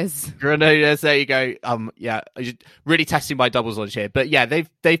Granollers. There you go. Really testing my doubles on here, but yeah,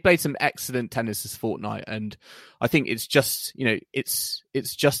 they've played some excellent tennis this fortnight, and I think it's just it's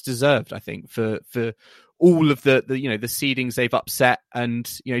just deserved. I think for all of the seedings they've upset,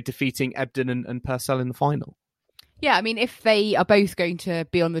 and defeating Ebden and Purcell in the final. Yeah, I mean, if they are both going to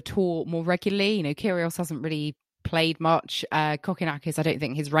be on the tour more regularly, Kyrgios hasn't really played much. Kokkinakis, I don't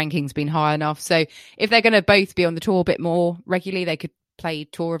think his ranking's been high enough. So if they're going to both be on the tour a bit more regularly, they could play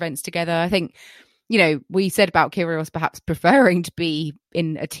tour events together. I think, we said about Kyrgios perhaps preferring to be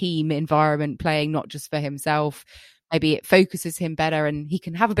in a team environment, playing not just for himself. maybe it focuses him better and he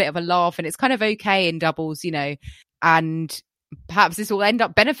can have a bit of a laugh, and it's kind of okay in doubles, and perhaps this will end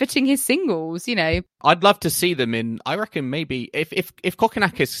up benefiting his singles, I'd love to see them in, I reckon maybe if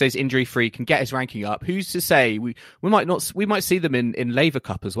Kokkinakis stays injury free, can get his ranking up, who's to say we might see them in Laver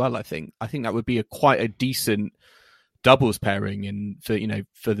Cup as well. I think that would be quite a decent doubles pairing for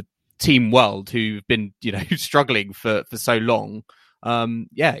the Team World, who've been, struggling for so long.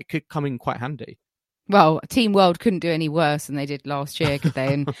 It could come in quite handy. Well, Team World couldn't do any worse than they did last year, could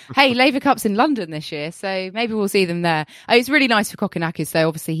they? And hey, Laver Cup's in London this year, so maybe we'll see them there. It's really nice for Kokkinakis, though.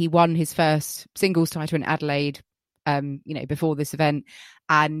 Obviously, he won his first singles title in Adelaide, before this event,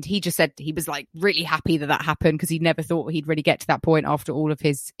 and he just said he was like really happy that happened, because he never thought he'd really get to that point after all of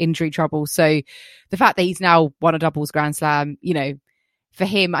his injury troubles. So the fact that he's now won a doubles Grand Slam, for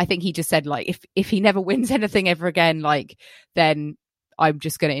him, I think he just said, like, if he never wins anything ever again, like, then I'm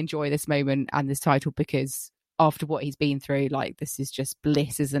just going to enjoy this moment and this title, because after what he's been through, like, this is just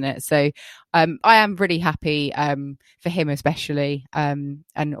bliss, isn't it? So I am really happy for him, especially, and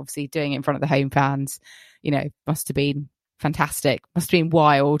obviously doing it in front of the home fans, must have been fantastic, must have been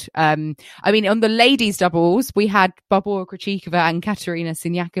wild. On the ladies doubles, we had Barbora Krejcikova and Katerina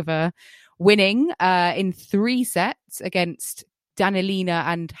Siniakova winning in 3 sets against Danilina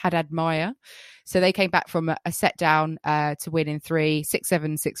and Haddad Maia. So they came back from a set down to win in 3,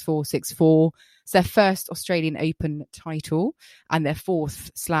 6-7, 6-4, 6-4. It's their first Australian Open title and their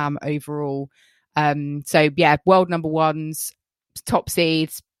 4th slam overall. World number ones, top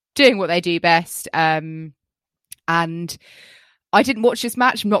seeds, doing what they do best. And I didn't watch this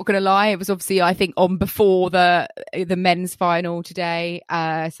match, I'm not going to lie. It was obviously, I think, on before the men's final today.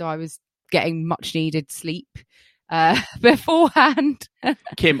 So I was getting much needed sleep beforehand.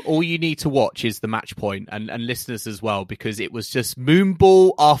 Kim, all you need to watch is the match point, and listeners as well, because it was just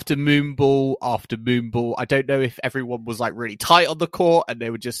moonball after moonball after moonball. I don't know if everyone was like really tight on the court and they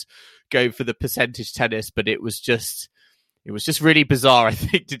were just going for the percentage tennis, but it was just really bizarre, I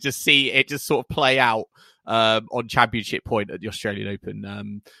think, to just see it just sort of play out on championship point at the Australian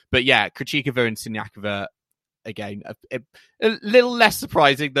Open. But yeah, Krejcikova and Siniakova, again, a little less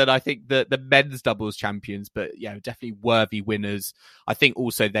surprising than I think the men's doubles champions, but yeah, definitely worthy winners. I think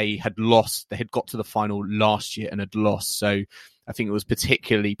also they had got to the final last year and had lost, so I think it was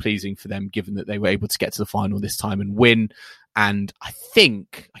particularly pleasing for them, given that they were able to get to the final this time and win. And I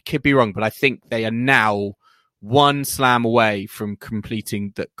think, I could be wrong, but I think they are now 1 slam away from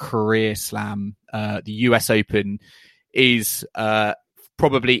completing the career slam. The US Open is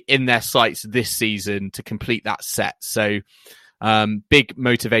probably in their sights this season to complete that set. So big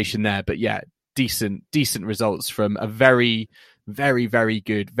motivation there. But yeah, decent results from a very, very, very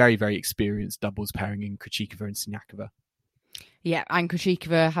good, very, very experienced doubles pairing in Krejcikova and Siniakova. Yeah, and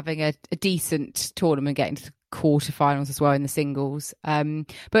Krejcikova having a decent tournament, getting to the quarterfinals as well in the singles.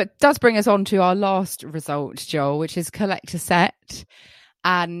 But does bring us on to our last result, Joel, which is collector set.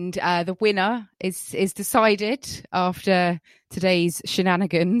 And the winner is decided after today's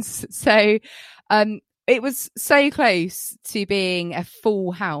shenanigans. So it was so close to being a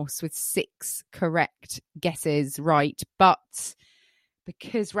full house with 6 correct guesses right. But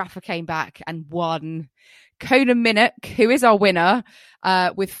because Rafa came back and won, Conan Minnock, who is our winner,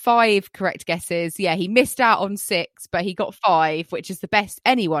 with 5 correct guesses. Yeah, he missed out on 6, but he got 5, which is the best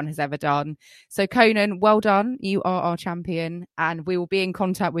anyone has ever done. So Conan, well done. You are our champion, and we will be in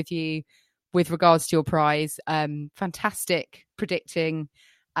contact with you with regards to your prize. Fantastic predicting.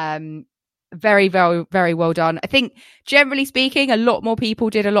 Very, very, very well done. I think, generally speaking, a lot more people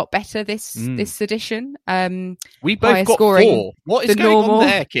did a lot better this edition. We both got 4. What is going on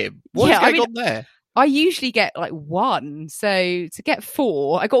there, Kim? What is going on there? I usually get like 1, so to get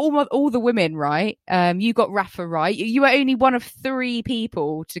 4, I got all the women right. You got Rafa right. You were only one of 3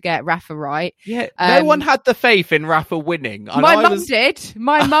 people to get Rafa right. Yeah, no one had the faith in Rafa winning. And my mum did.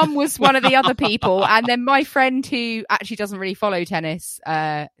 My mum was one of the other people, and then my friend who actually doesn't really follow tennis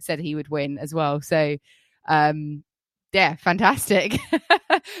said he would win as well. So, yeah, fantastic.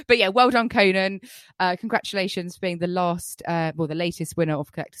 But yeah, well done, Conan. Congratulations for being the latest winner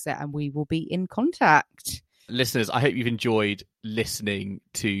of Collector Set, and we will be in contact. Listeners, I hope you've enjoyed listening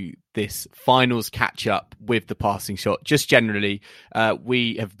to this finals catch up with the Passing Shot. Just generally,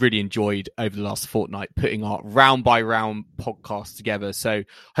 we have really enjoyed over the last fortnight putting our round by round podcast together. So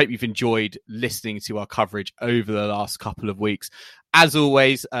hope you've enjoyed listening to our coverage over the last couple of weeks. As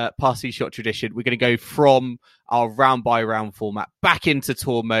always, Passing Shot tradition, we're going to go from our round by round format back into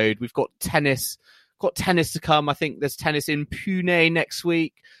tour mode. We've got tennis to come. I think there's tennis in Pune next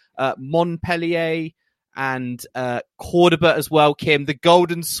week, Montpellier, and Cordoba as well, Kim. The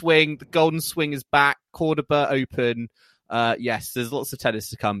Golden Swing is back. Cordoba Open. Yes, there's lots of tennis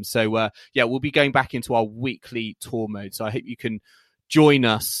to come. So we'll be going back into our weekly tour mode. So I hope you can join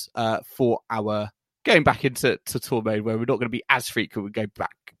us for our going back into tour mode, where we're not going to be as frequent. We go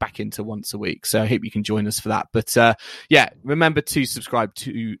back into once a week. So I hope you can join us for that. But remember to subscribe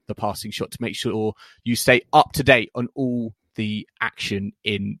to The Passing Shot to make sure you stay up to date on all the action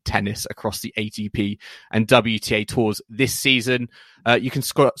in tennis across the ATP and WTA tours this season. You can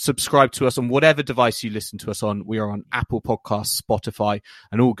subscribe to us on whatever device you listen to us on. We are on Apple Podcasts, Spotify,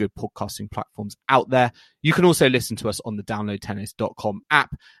 and all good podcasting platforms out there. You can also listen to us on the downloadtennis.com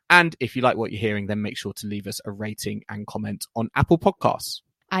app. And if you like what you're hearing, then make sure to leave us a rating and comment on Apple Podcasts.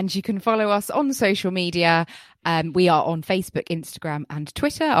 And you can follow us on social media. We are on Facebook, Instagram, and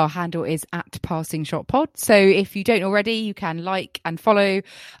Twitter. Our handle is @PassingShotPod. So if you don't already, you can like and follow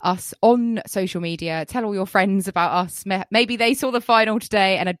us on social media. Tell all your friends about us. Maybe they saw the final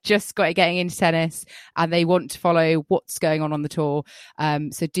today and are just getting into tennis and they want to follow what's going on the tour.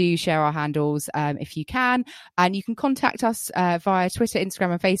 So do share our handles if you can. And you can contact us via Twitter,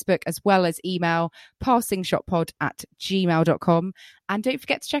 Instagram, and Facebook, as well as email passingshotpod@gmail.com. And don't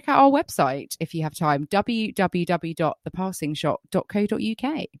forget to check out our website if you have time,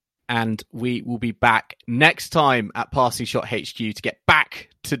 www.thepassingshot.co.uk. And we will be back next time at Passing Shot HQ to get back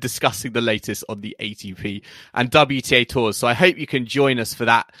to discussing the latest on the ATP and WTA tours. So I hope you can join us for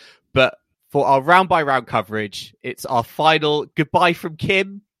that. But for our round by round coverage, it's our final goodbye from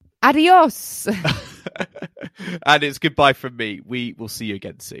Kim. Adios. And it's goodbye from me. We will see you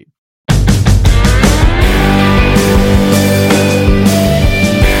again soon.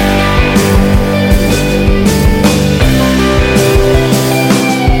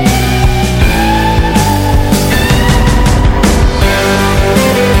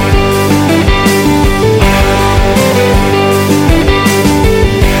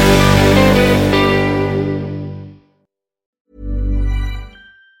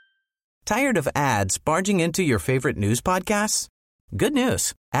 Tired of ads barging into your favorite news podcasts? Good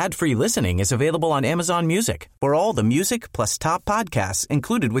news. Ad-free listening is available on Amazon Music for all the music plus top podcasts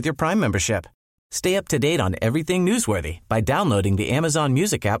included with your Prime membership. Stay up to date on everything newsworthy by downloading the Amazon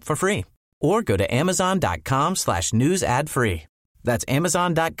Music app for free or go to amazon.com/news ad free. That's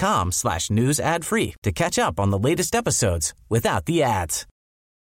amazon.com/news ad free to catch up on the latest episodes without the ads.